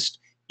honest,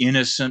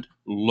 innocent,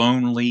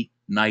 lonely,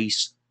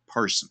 nice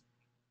person.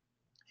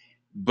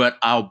 But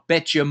I'll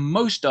bet you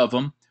most of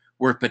them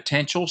were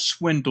potential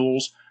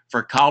swindles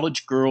for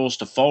college girls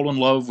to fall in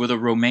love with a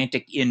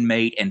romantic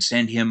inmate and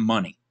send him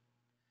money.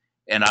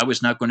 And I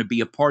was not going to be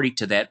a party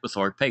to that with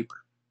our paper.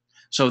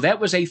 So that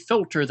was a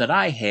filter that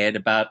I had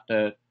about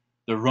the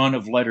run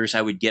of letters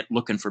I would get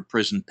looking for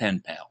prison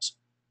pen pals.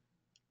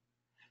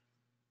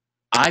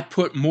 I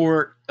put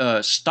more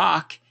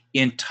stock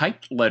in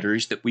typed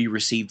letters that we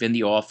received in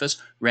the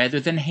office rather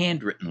than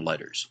handwritten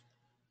letters.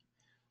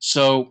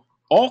 So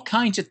all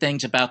kinds of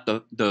things about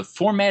the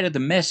format of the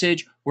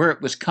message, where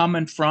it was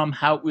coming from,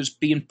 how it was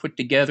being put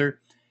together,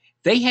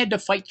 they had to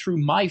fight through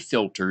my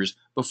filters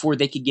before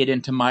they could get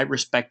into my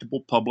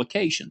respectable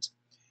publications,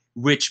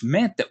 which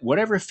meant that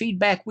whatever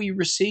feedback we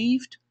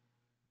received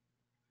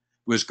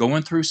was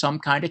going through some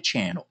kind of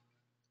channel.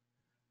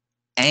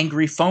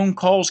 Angry phone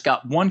calls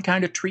got one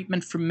kind of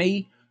treatment from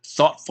me,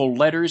 thoughtful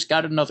letters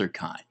got another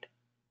kind.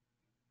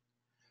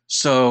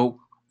 So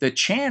the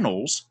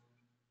channels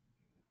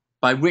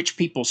by which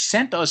people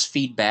sent us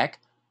feedback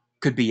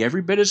could be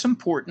every bit as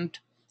important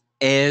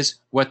as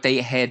what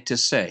they had to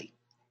say.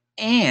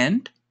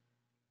 And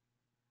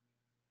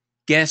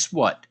guess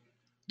what?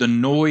 The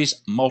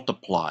noise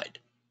multiplied.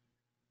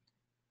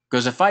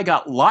 Because if I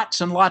got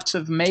lots and lots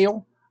of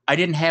mail, I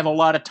didn't have a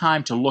lot of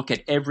time to look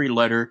at every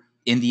letter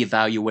in the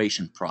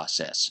evaluation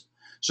process.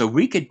 So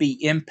we could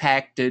be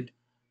impacted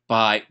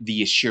by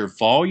the sheer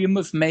volume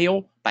of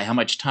mail, by how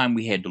much time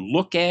we had to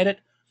look at it,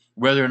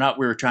 whether or not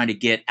we were trying to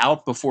get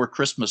out before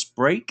Christmas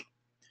break.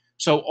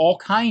 So all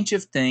kinds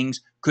of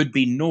things could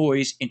be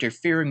noise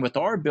interfering with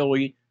our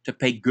ability to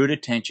pay good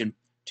attention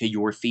to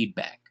your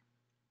feedback.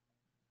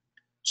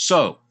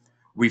 So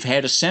we've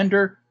had a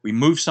sender, we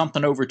moved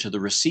something over to the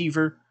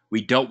receiver,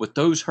 we dealt with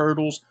those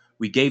hurdles,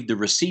 we gave the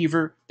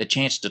receiver the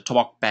chance to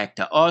talk back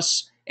to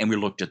us, and we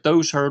looked at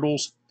those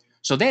hurdles.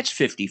 So that's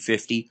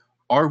 50-50.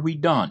 Are we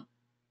done?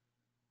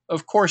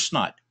 Of course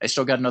not. I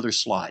still got another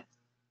slide.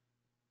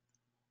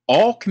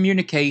 All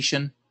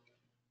communication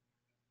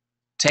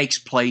takes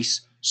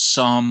place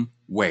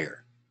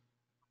somewhere.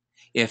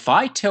 If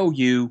I tell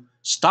you,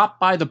 stop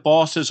by the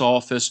boss's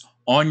office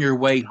on your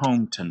way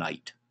home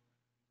tonight,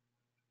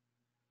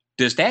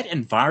 does that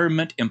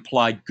environment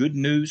imply good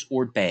news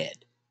or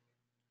bad?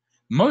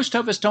 Most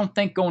of us don't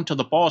think going to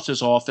the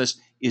boss's office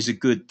is a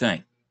good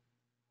thing.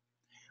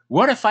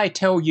 What if I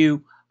tell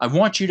you, I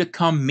want you to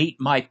come meet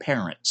my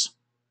parents?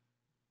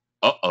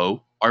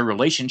 Uh-oh, our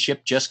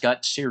relationship just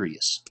got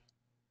serious.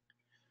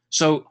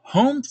 So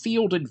home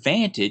field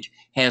advantage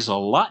has a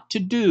lot to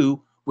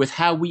do with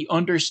how we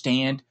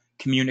understand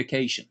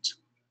communications.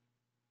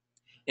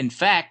 In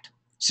fact,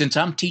 since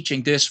I'm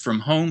teaching this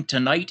from home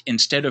tonight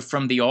instead of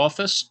from the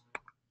office,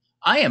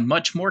 I am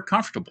much more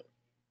comfortable.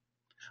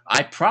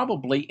 I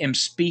probably am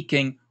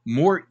speaking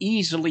more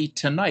easily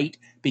tonight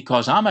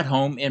because I'm at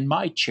home in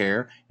my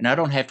chair and I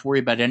don't have to worry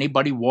about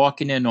anybody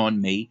walking in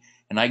on me,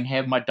 and I can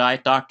have my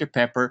Diet Dr.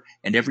 Pepper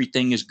and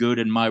everything is good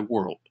in my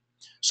world.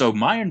 So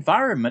my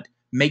environment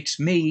makes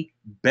me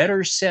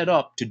better set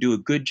up to do a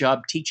good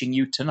job teaching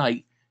you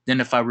tonight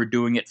than if I were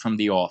doing it from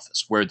the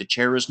office, where the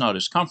chair is not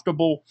as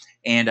comfortable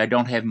and I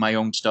don't have my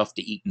own stuff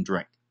to eat and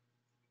drink.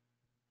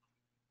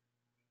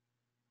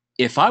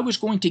 If I was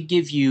going to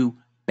give you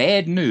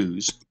bad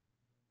news,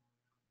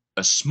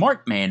 a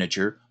smart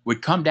manager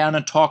would come down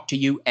and talk to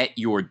you at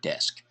your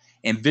desk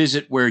and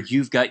visit where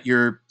you've got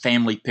your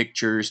family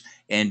pictures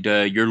and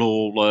your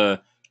little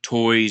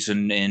toys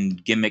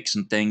and gimmicks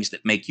and things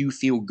that make you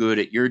feel good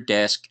at your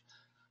desk.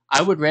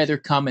 I would rather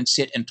come and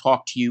sit and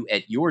talk to you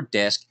at your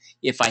desk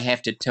if I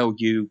have to tell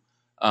you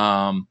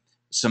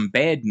some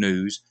bad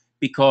news,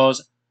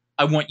 because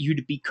I want you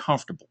to be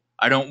comfortable.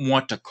 I don't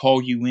want to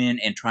call you in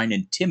and try and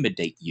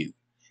intimidate you.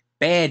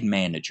 Bad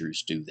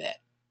managers do that.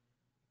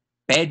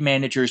 Bad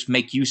managers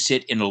make you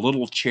sit in a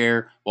little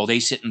chair while they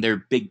sit in their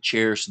big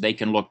chair so they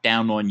can look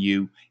down on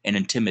you and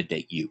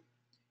intimidate you.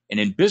 And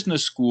in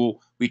business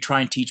school, we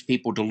try and teach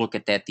people to look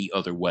at that the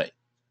other way.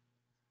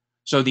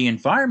 So the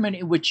environment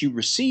in which you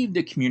receive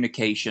the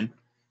communication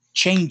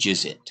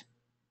changes it.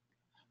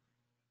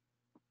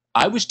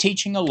 I was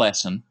teaching a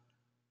lesson,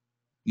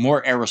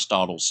 more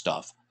Aristotle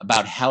stuff,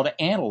 about how to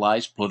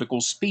analyze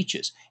political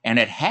speeches. And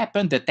it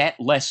happened that that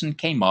lesson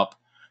came up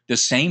the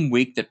same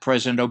week that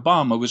President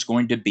Obama was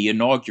going to be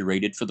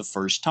inaugurated for the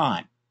first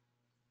time.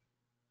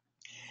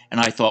 And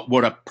I thought,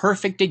 what a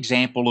perfect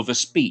example of a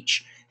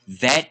speech.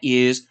 That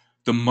is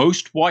the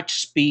most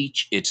watched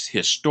speech. It's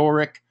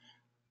historic.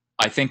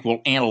 I think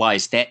we'll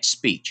analyze that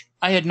speech.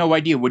 I had no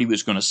idea what he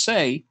was going to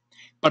say,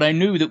 but I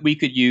knew that we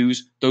could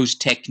use those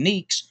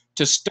techniques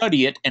to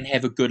study it and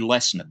have a good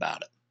lesson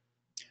about it.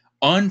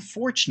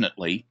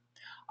 Unfortunately,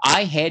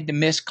 I had to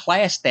miss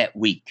class that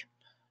week.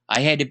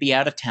 I had to be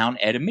out of town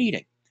at a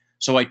meeting.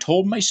 So I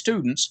told my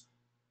students,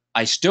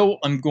 I still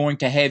am going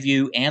to have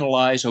you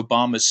analyze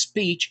Obama's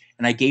speech,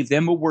 and I gave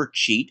them a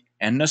worksheet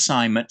and an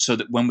assignment so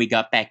that when we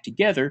got back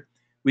together,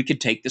 we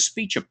could take the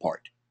speech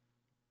apart.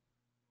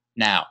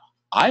 Now,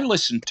 I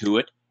listened to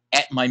it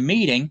at my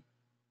meeting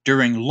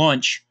during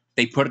lunch.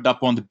 They put it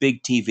up on the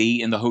big TV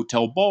in the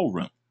hotel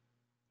ballroom.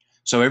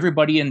 So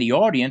everybody in the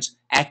audience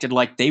acted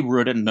like they were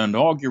at an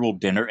inaugural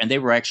dinner and they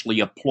were actually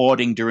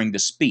applauding during the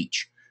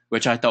speech,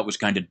 which I thought was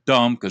kind of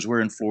dumb because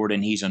we're in Florida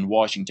and he's in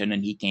Washington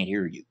and he can't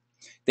hear you.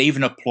 They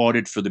even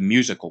applauded for the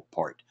musical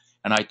part.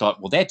 And I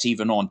thought, well, that's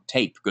even on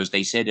tape because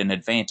they said in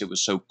advance it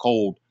was so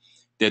cold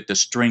that the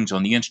strings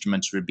on the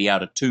instruments would be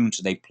out of tune,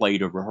 so they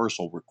played a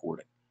rehearsal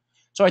recording.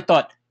 So I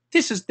thought,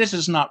 this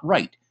is not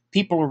right.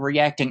 People are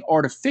reacting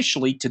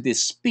artificially to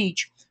this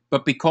speech,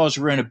 but because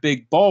we're in a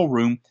big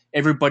ballroom,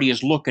 everybody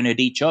is looking at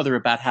each other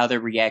about how they're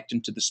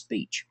reacting to the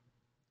speech.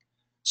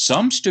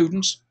 Some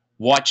students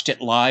watched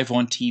it live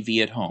on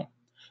TV at home.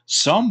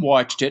 Some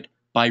watched it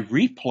by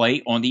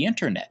replay on the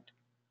internet.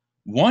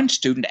 One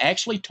student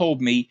actually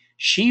told me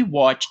she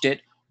watched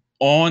it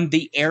on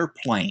the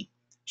airplane.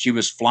 She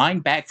was flying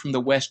back from the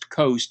West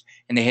Coast,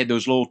 and they had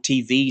those little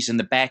TVs in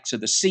the backs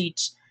of the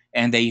seats,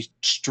 and they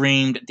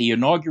streamed the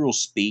inaugural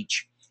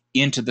speech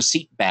into the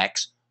seat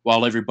backs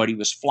while everybody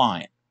was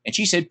flying. And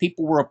she said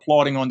people were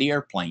applauding on the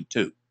airplane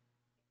too.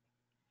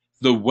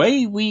 The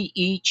way we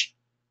each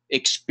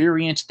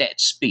experienced that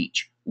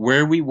speech,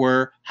 where we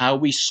were, how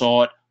we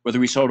saw it, whether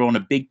we saw it on a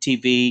big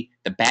TV,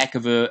 the back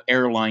of an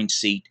airline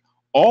seat,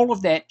 all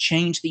of that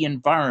changed the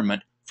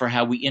environment for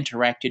how we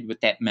interacted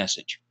with that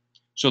message.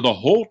 So the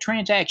whole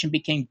transaction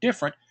became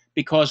different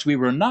because we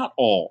were not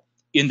all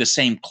in the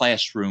same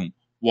classroom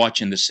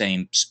watching the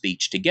same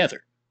speech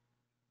together.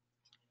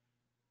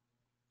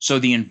 So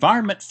the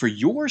environment for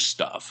your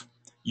stuff,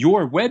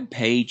 your web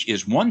page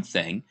is one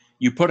thing.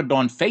 You put it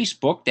on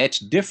Facebook, that's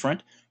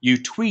different.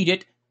 You tweet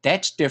it,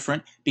 that's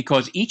different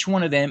because each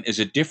one of them is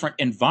a different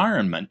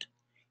environment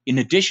in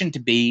addition to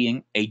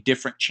being a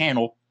different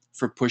channel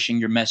for pushing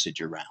your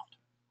message around.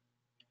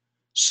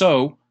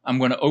 So I'm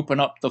going to open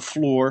up the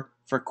floor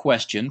for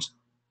questions.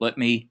 Let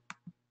me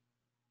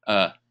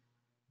uh,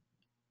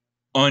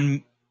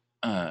 un,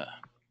 uh,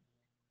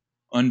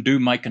 undo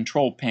my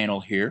control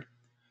panel here.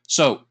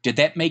 So, did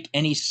that make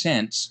any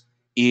sense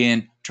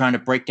in trying to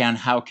break down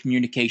how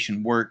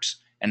communication works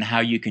and how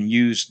you can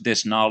use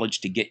this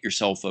knowledge to get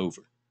yourself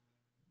over?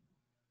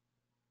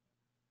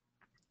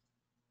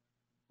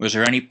 Was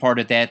there any part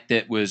of that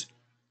that was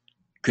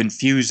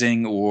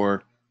confusing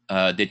or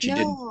that you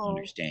didn't No,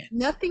 understand?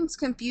 nothing's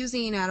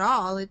confusing at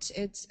all.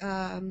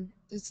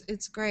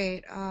 It's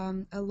great.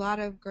 A lot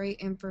of great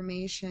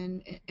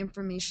information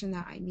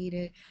that I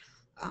needed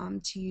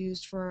to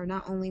use for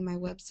not only my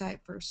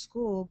website for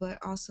school, but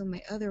also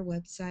my other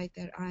website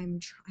that I'm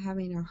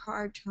having a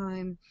hard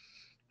time,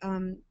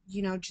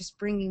 just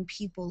bringing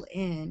people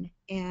in.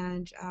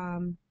 And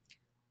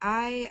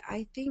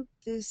I think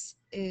this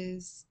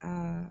is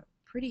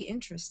pretty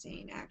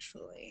interesting,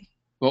 actually.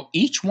 Well,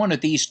 each one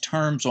of these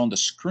terms on the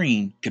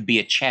screen could be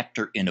a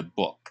chapter in a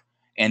book,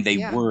 and they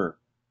Yeah. were.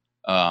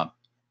 Uh,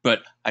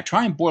 but I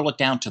try and boil it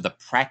down to the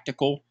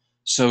practical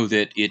so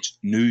that it's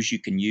news you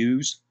can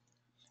use.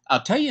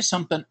 I'll tell you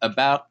something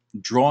about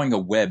drawing a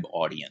web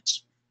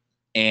audience.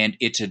 And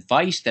it's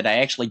advice that I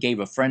actually gave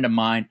a friend of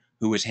mine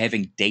who was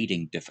having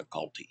dating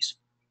difficulties.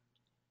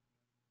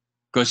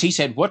 Because he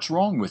said, "What's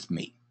wrong with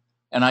me?"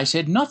 And I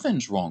said,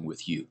 "Nothing's wrong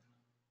with you.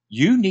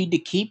 You need to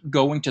keep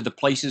going to the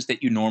places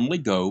that you normally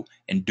go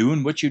and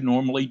doing what you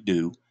normally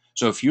do.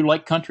 So if you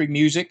like country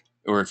music,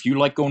 or if you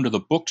like going to the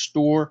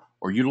bookstore,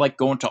 or you like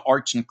going to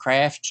arts and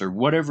crafts, or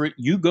whatever,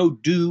 you go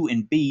do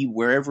and be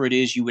wherever it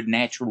is you would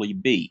naturally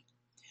be.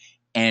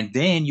 And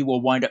then you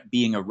will wind up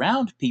being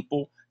around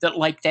people that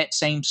like that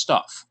same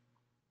stuff.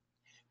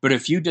 But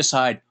if you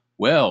decide,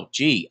 well,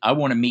 gee, I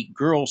want to meet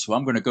girls, so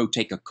I'm going to go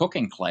take a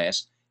cooking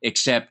class,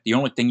 except the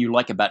only thing you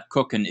like about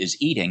cooking is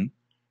eating,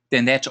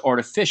 then that's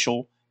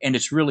artificial and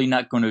it's really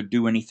not going to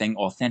do anything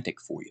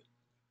authentic for you.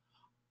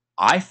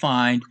 I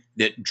find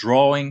that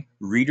drawing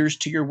readers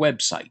to your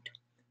website,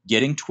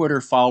 getting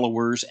Twitter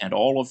followers, and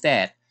all of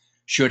that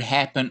should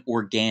happen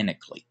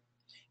organically.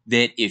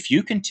 That if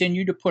you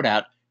continue to put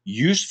out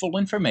useful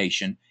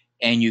information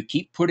and you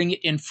keep putting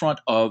it in front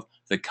of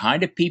the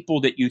kind of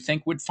people that you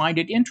think would find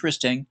it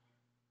interesting,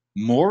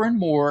 more and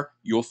more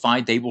you'll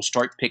find they will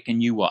start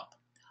picking you up.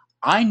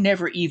 I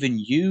never even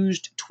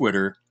used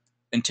Twitter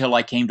until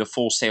I came to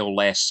Full Sail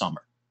last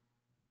summer.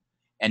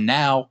 And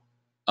now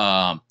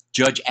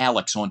Judge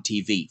Alex on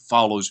TV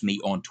follows me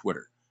on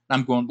Twitter. And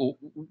I'm going, well,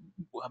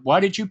 why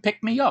did you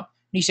pick me up?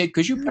 And he said,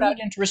 because you put out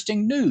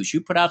interesting news.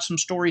 You put out some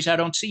stories I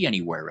don't see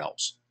anywhere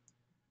else.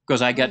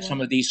 Because I Oh, got some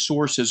wow. of these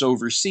sources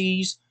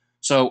overseas.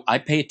 So I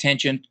pay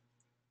attention.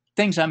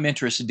 Things I'm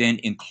interested in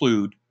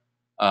include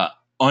uh,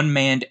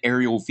 unmanned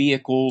aerial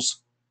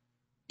vehicles,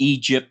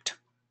 Egypt,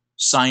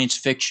 science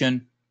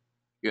fiction,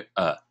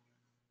 uh,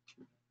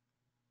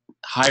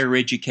 higher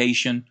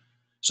education.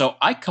 So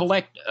I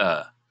collect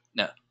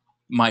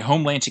my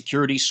Homeland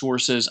Security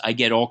sources. I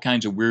get all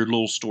kinds of weird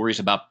little stories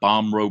about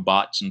bomb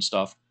robots and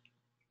stuff,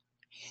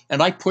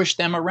 and I push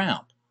them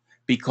around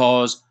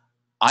because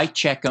I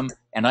check them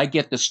and I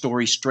get the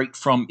story straight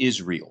from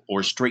Israel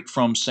or straight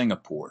from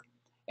Singapore,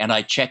 and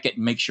I check it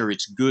and make sure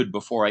it's good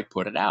before I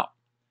put it out.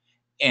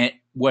 And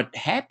what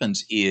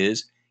happens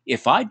is,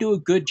 if I do a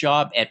good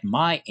job at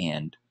my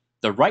end,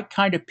 the right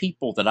kind of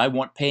people that I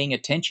want paying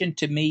attention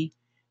to me,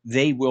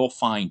 they will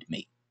find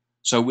me.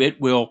 So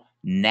it will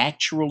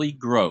naturally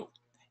grow.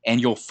 And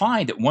you'll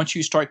find that once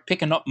you start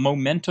picking up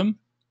momentum,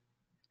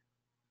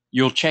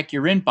 you'll check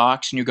your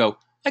inbox and you go,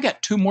 I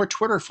got 2 more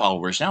Twitter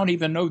followers. I don't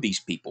even know these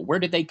people. Where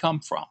did they come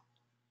from?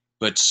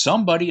 But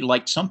somebody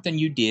liked something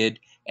you did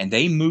and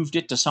they moved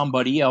it to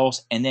somebody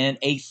else. And then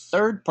a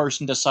third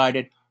person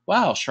decided,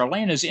 wow,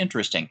 Charlene is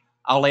interesting.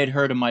 I'll add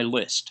her to my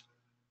list.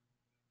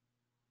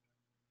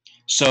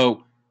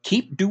 So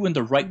keep doing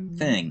the right Mhm.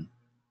 thing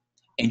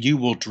and you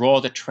will draw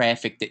the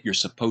traffic that you're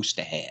supposed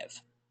to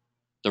have.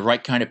 The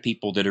right kind of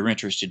people that are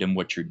interested in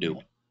what you're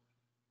doing.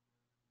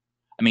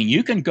 I mean,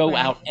 you can go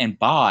Right. out and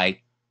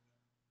buy,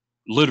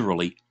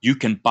 literally, you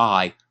can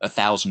buy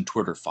 1,000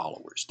 Twitter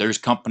followers. There's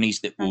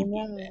companies that I will do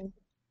that. know.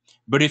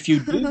 But if you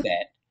do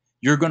that,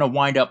 you're going to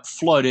wind up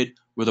flooded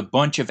with a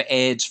bunch of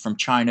ads from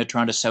China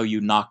trying to sell you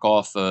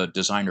knockoff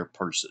designer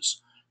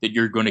purses that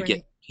you're going to get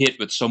Right. hit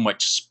with so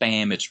much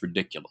spam, it's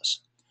ridiculous.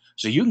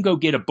 So you can go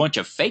get a bunch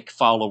of fake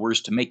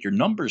followers to make your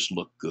numbers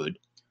look good,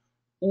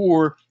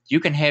 or you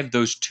can have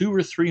those 200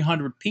 or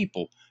 300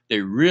 people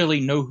that really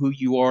know who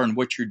you are and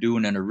what you're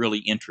doing and are really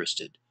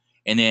interested.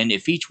 And then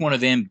if each one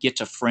of them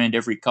gets a friend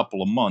every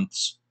couple of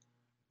months,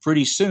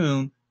 pretty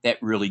soon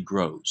that really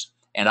grows.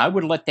 And I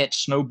would let that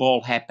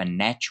snowball happen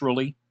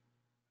naturally.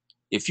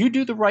 If you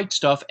do the right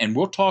stuff, and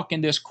we'll talk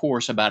in this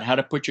course about how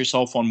to put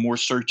yourself on more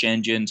search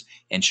engines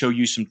and show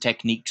you some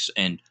techniques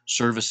and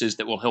services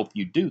that will help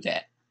you do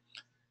that.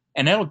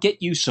 And that'll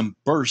get you some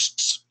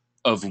bursts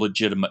of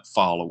legitimate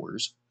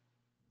followers.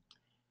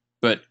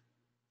 But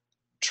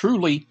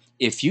truly,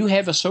 if you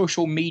have a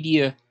social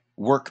media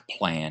work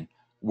plan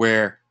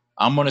where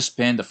I'm going to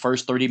spend the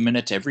first 30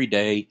 minutes every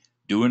day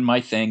doing my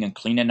thing and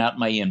cleaning out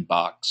my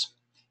inbox,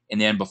 and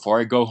then before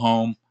I go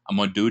home, I'm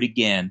going to do it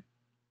again,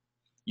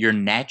 your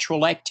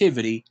natural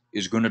activity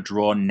is going to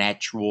draw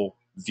natural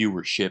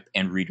viewership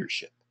and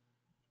readership.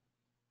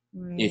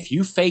 Right. If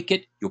you fake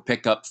it, you'll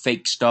pick up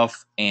fake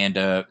stuff and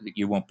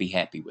you won't be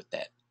happy with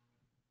that.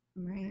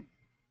 Right.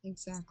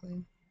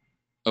 Exactly.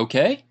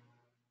 Okay?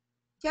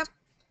 Yep.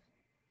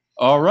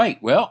 All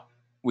right. Well,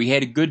 we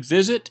had a good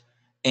visit,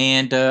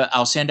 and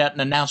I'll send out an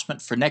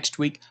announcement for next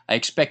week. I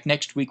expect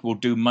next week we'll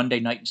do Monday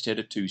night instead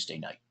of Tuesday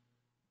night.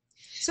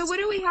 So what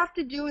do we have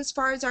to do as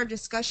far as our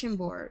discussion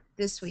board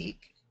this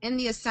week and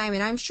the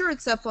assignment? I'm sure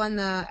it's up on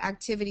the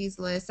activities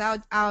list.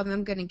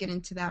 I'm going to get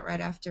into that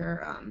right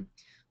after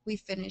we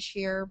finish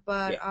here. Yeah.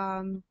 But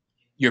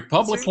Your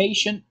is there anything?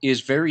 publication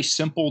is very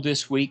simple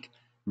this week.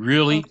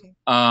 Really,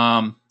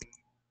 Okay.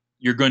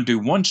 you're going to do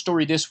one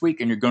story this week,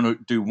 and you're going to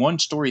do one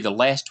story the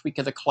last week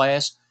of the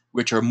class,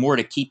 which are more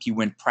to keep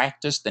you in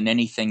practice than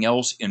anything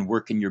else in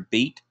working your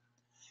beat.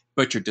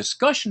 But your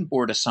discussion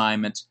board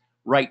assignments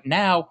right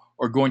now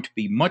are going to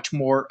be much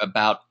more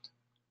about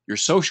your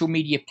social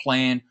media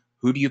plan.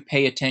 Who do you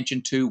pay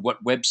attention to?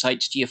 What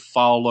websites do you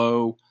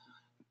follow?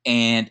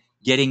 And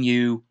getting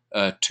you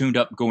tuned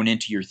up going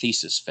into your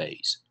thesis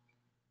phase.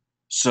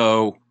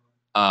 So,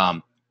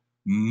 um,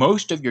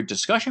 most of your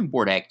discussion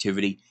board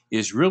activity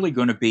is really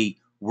going to be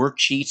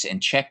worksheets and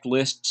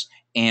checklists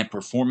and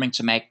performing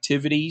some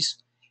activities.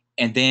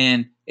 And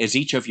then, as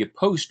each of you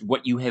post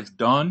what you have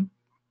done,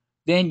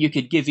 then you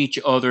could give each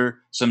other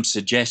some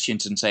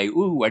suggestions and say,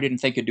 "Ooh, I didn't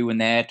think of doing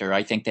that," or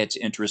 "I think that's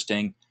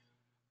interesting."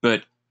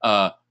 But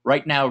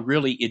right now,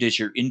 really, it is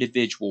your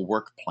individual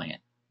work plan.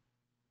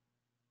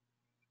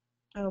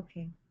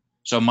 Okay.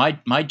 So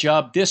my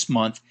job this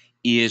month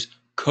is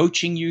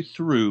coaching you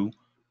through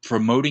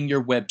promoting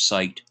your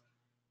website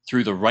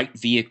through the right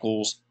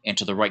vehicles and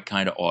to the right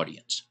kind of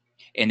audience.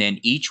 And then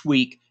each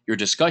week, your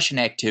discussion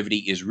activity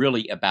is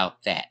really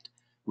about that.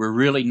 We're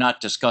really not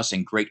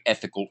discussing great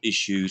ethical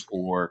issues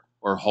or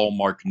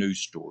hallmark news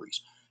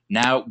stories.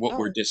 Now, what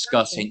we're Oh,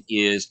 discussing perfect.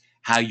 is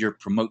how you're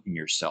promoting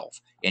yourself.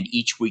 And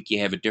each week, you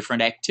have a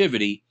different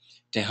activity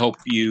to help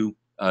you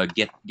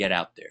get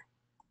out there.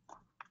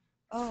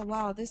 Oh,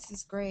 wow. This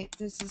is great.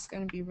 This is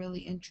going to be really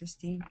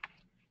interesting.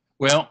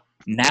 Well,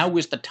 now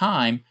is the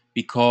time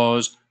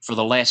because for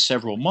the last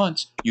several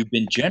months, you've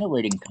been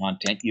generating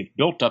content. You've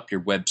built up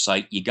your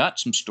website. You got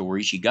some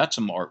stories. You got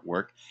some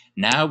artwork.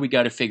 Now we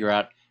got to figure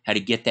out how to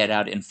get that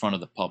out in front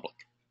of the public.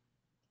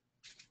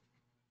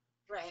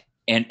 Right.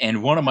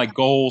 And one of my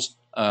goals,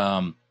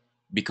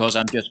 because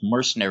I'm just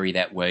mercenary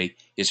that way,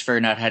 is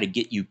figuring out how to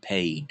get you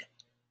paid.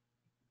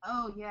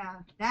 Oh, yeah.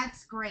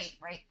 That's great,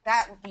 right?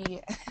 That would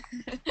be.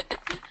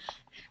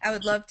 I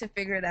would love to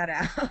figure that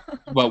out.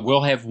 But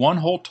we'll have one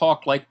whole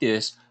talk like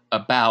this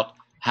about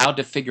how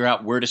to figure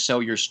out where to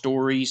sell your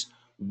stories,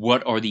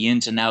 what are the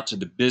ins and outs of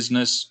the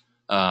business,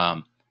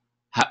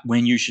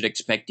 when you should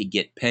expect to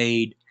get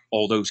paid,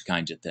 all those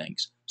kinds of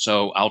things.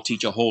 So I'll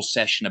teach a whole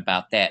session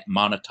about that,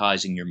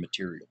 monetizing your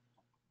material.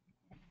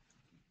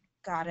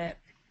 Got it.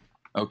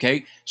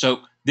 Okay,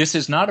 so this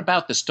is not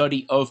about the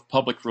study of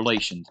public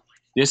relations.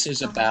 This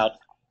is Uh-huh. about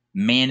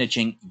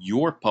managing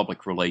your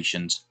public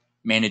relations,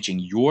 managing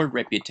your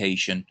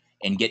reputation,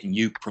 and getting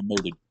you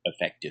promoted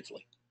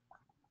effectively.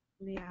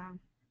 Yeah.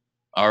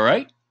 All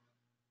right?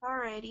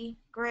 Alrighty.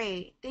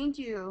 Great. Thank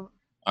you.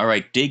 All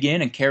right, dig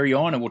in and carry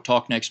on, and we'll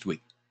talk next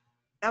week.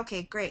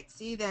 Okay, great.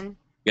 See you then.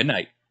 Good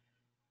night.